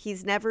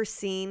he's never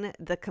seen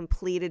the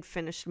completed,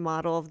 finished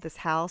model of this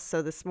house.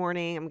 So this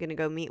morning I'm going to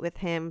go meet with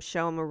him,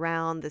 show him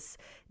around. This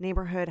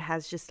neighborhood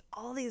has just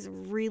all these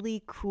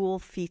really cool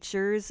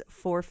features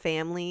for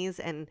families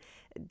and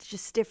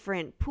just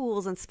different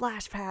pools and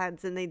splash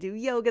pads, and they do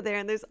yoga there,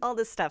 and there's all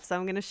this stuff. So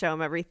I'm going to show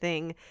them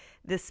everything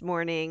this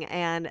morning,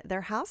 and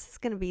their house is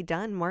going to be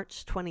done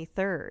March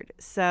 23rd.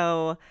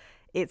 So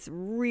it's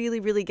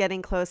really, really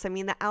getting close. I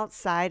mean, the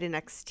outside and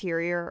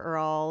exterior are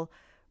all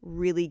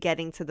really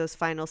getting to those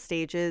final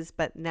stages,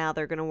 but now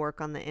they're going to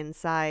work on the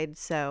inside.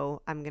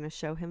 So I'm going to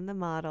show him the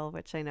model,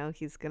 which I know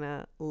he's going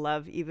to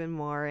love even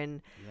more.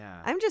 And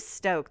I'm just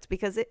stoked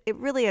because it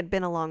really had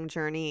been a long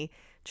journey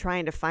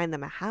trying to find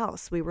them a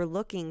house. We were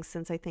looking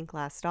since I think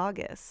last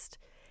August.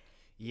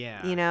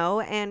 Yeah. You know,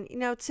 and, you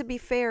know, to be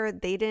fair,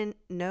 they didn't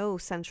know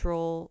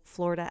Central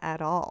Florida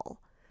at all.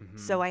 Mm-hmm.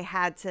 So I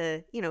had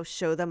to, you know,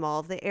 show them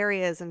all of the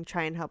areas and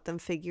try and help them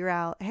figure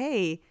out,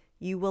 hey,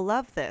 you will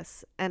love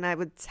this. And I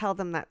would tell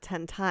them that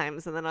 10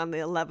 times. And then on the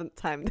 11th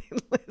time,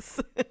 they'd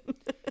listen.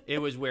 It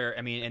was where,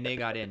 I mean, and they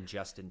got in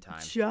just in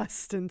time.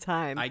 Just in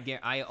time.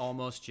 I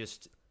almost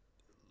just,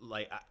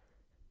 like,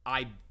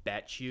 I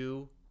bet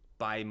you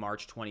by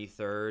March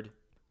 23rd,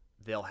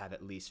 they'll have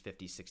at least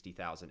 50,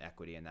 60,000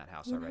 equity in that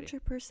house already.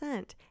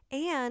 100%.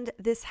 And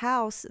this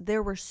house,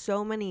 there were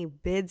so many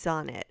bids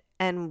on it.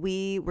 And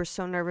we were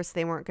so nervous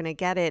they weren't going to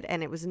get it.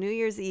 And it was New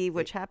Year's Eve,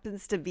 which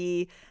happens to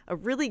be a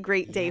really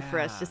great day for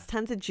us. Just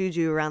tons of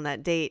juju around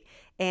that date.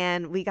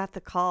 And we got the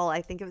call,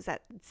 I think it was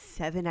at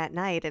 7 at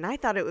night. And I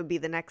thought it would be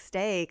the next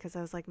day because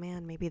I was like,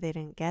 man, maybe they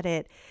didn't get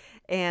it.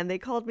 And they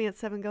called me at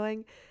 7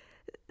 going,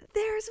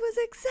 theirs was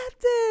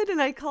accepted.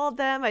 And I called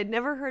them. I'd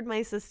never heard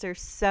my sister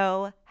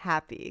so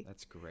happy.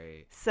 That's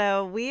great.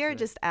 So we are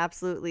just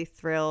absolutely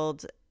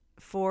thrilled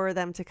for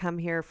them to come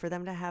here, for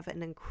them to have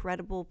an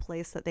incredible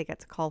place that they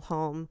get to call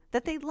home,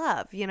 that they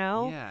love, you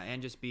know? Yeah,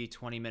 and just be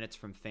 20 minutes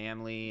from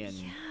family. And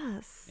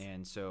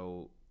and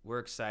so we're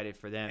excited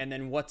for them. And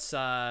then what's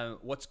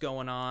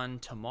going on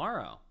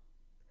tomorrow?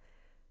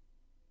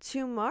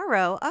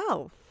 Tomorrow?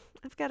 Oh,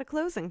 I've got a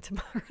closing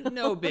tomorrow.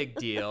 No big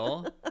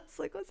deal. I was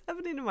like, what's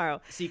happening tomorrow?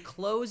 See,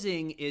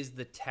 closing is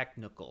the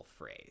technical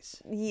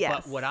phrase.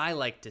 Yes. But what I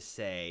like to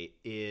say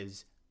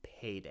is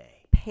payday.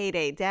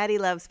 Payday. Daddy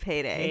loves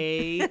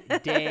payday.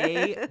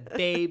 Payday,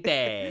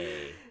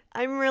 baby.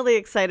 I'm really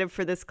excited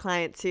for this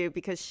client too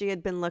because she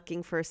had been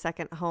looking for a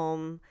second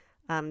home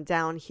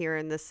down here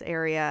in this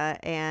area,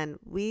 and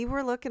we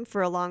were looking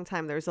for a long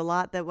time. There's a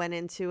lot that went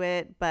into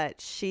it,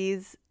 but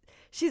she's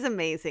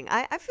amazing.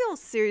 I feel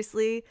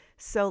seriously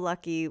so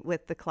lucky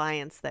with the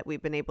clients that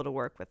we've been able to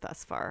work with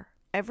thus far.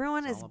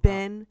 Everyone has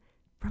been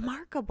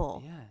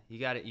remarkable. Yeah, you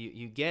got it.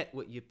 You get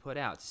what you put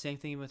out. It's the same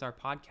thing with our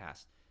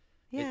podcast.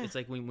 Yeah. It's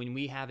like when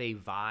we have a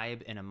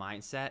vibe and a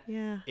mindset,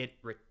 it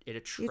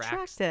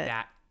attracts it.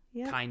 that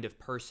kind of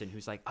person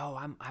who's like, oh,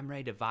 I'm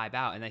ready to vibe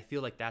out. And I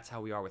feel like that's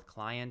how we are with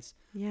clients.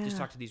 Yeah. Just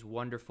talked to these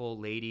wonderful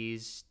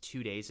ladies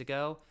 2 days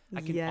ago.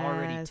 I can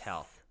already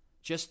tell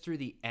just through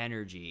the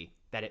energy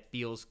that it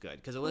feels good.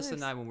 Because Alyssa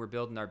and I, when we're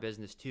building our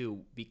business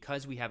too,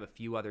 because we have a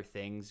few other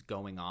things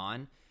going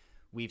on,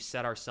 we've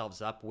set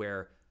ourselves up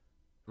where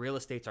real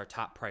estate's our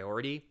top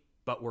priority,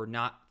 but we're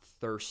not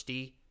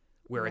thirsty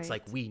where it's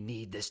like, we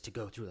need this to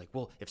go through. Like,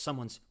 well, if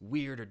someone's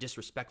weird or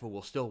disrespectful,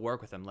 we'll still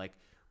work with them. Like,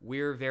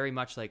 we're very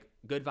much like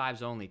good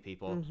vibes only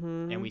people.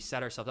 And we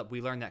set ourselves up. We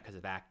learned that because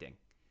of acting.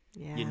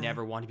 Yeah. You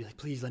never want to be like,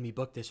 please let me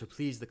book this, or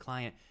please the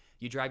client.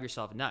 You drive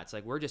yourself nuts.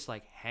 Like, we're just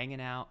like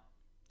hanging out,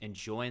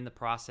 enjoying the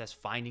process,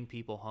 finding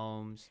people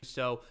homes.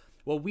 So,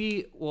 I'm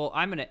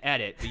going to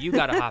edit, but you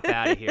got to hop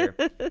out of here.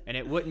 And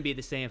it wouldn't be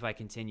the same if I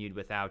continued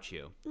without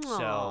you. Aww.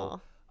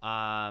 So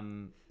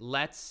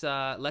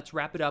let's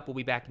wrap it up. We'll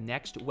be back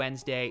next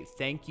Wednesday.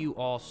 Thank you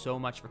all so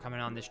much for coming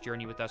on this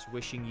journey with us.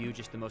 Wishing you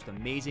just the most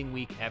amazing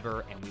week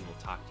ever, and we will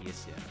talk to you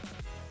soon.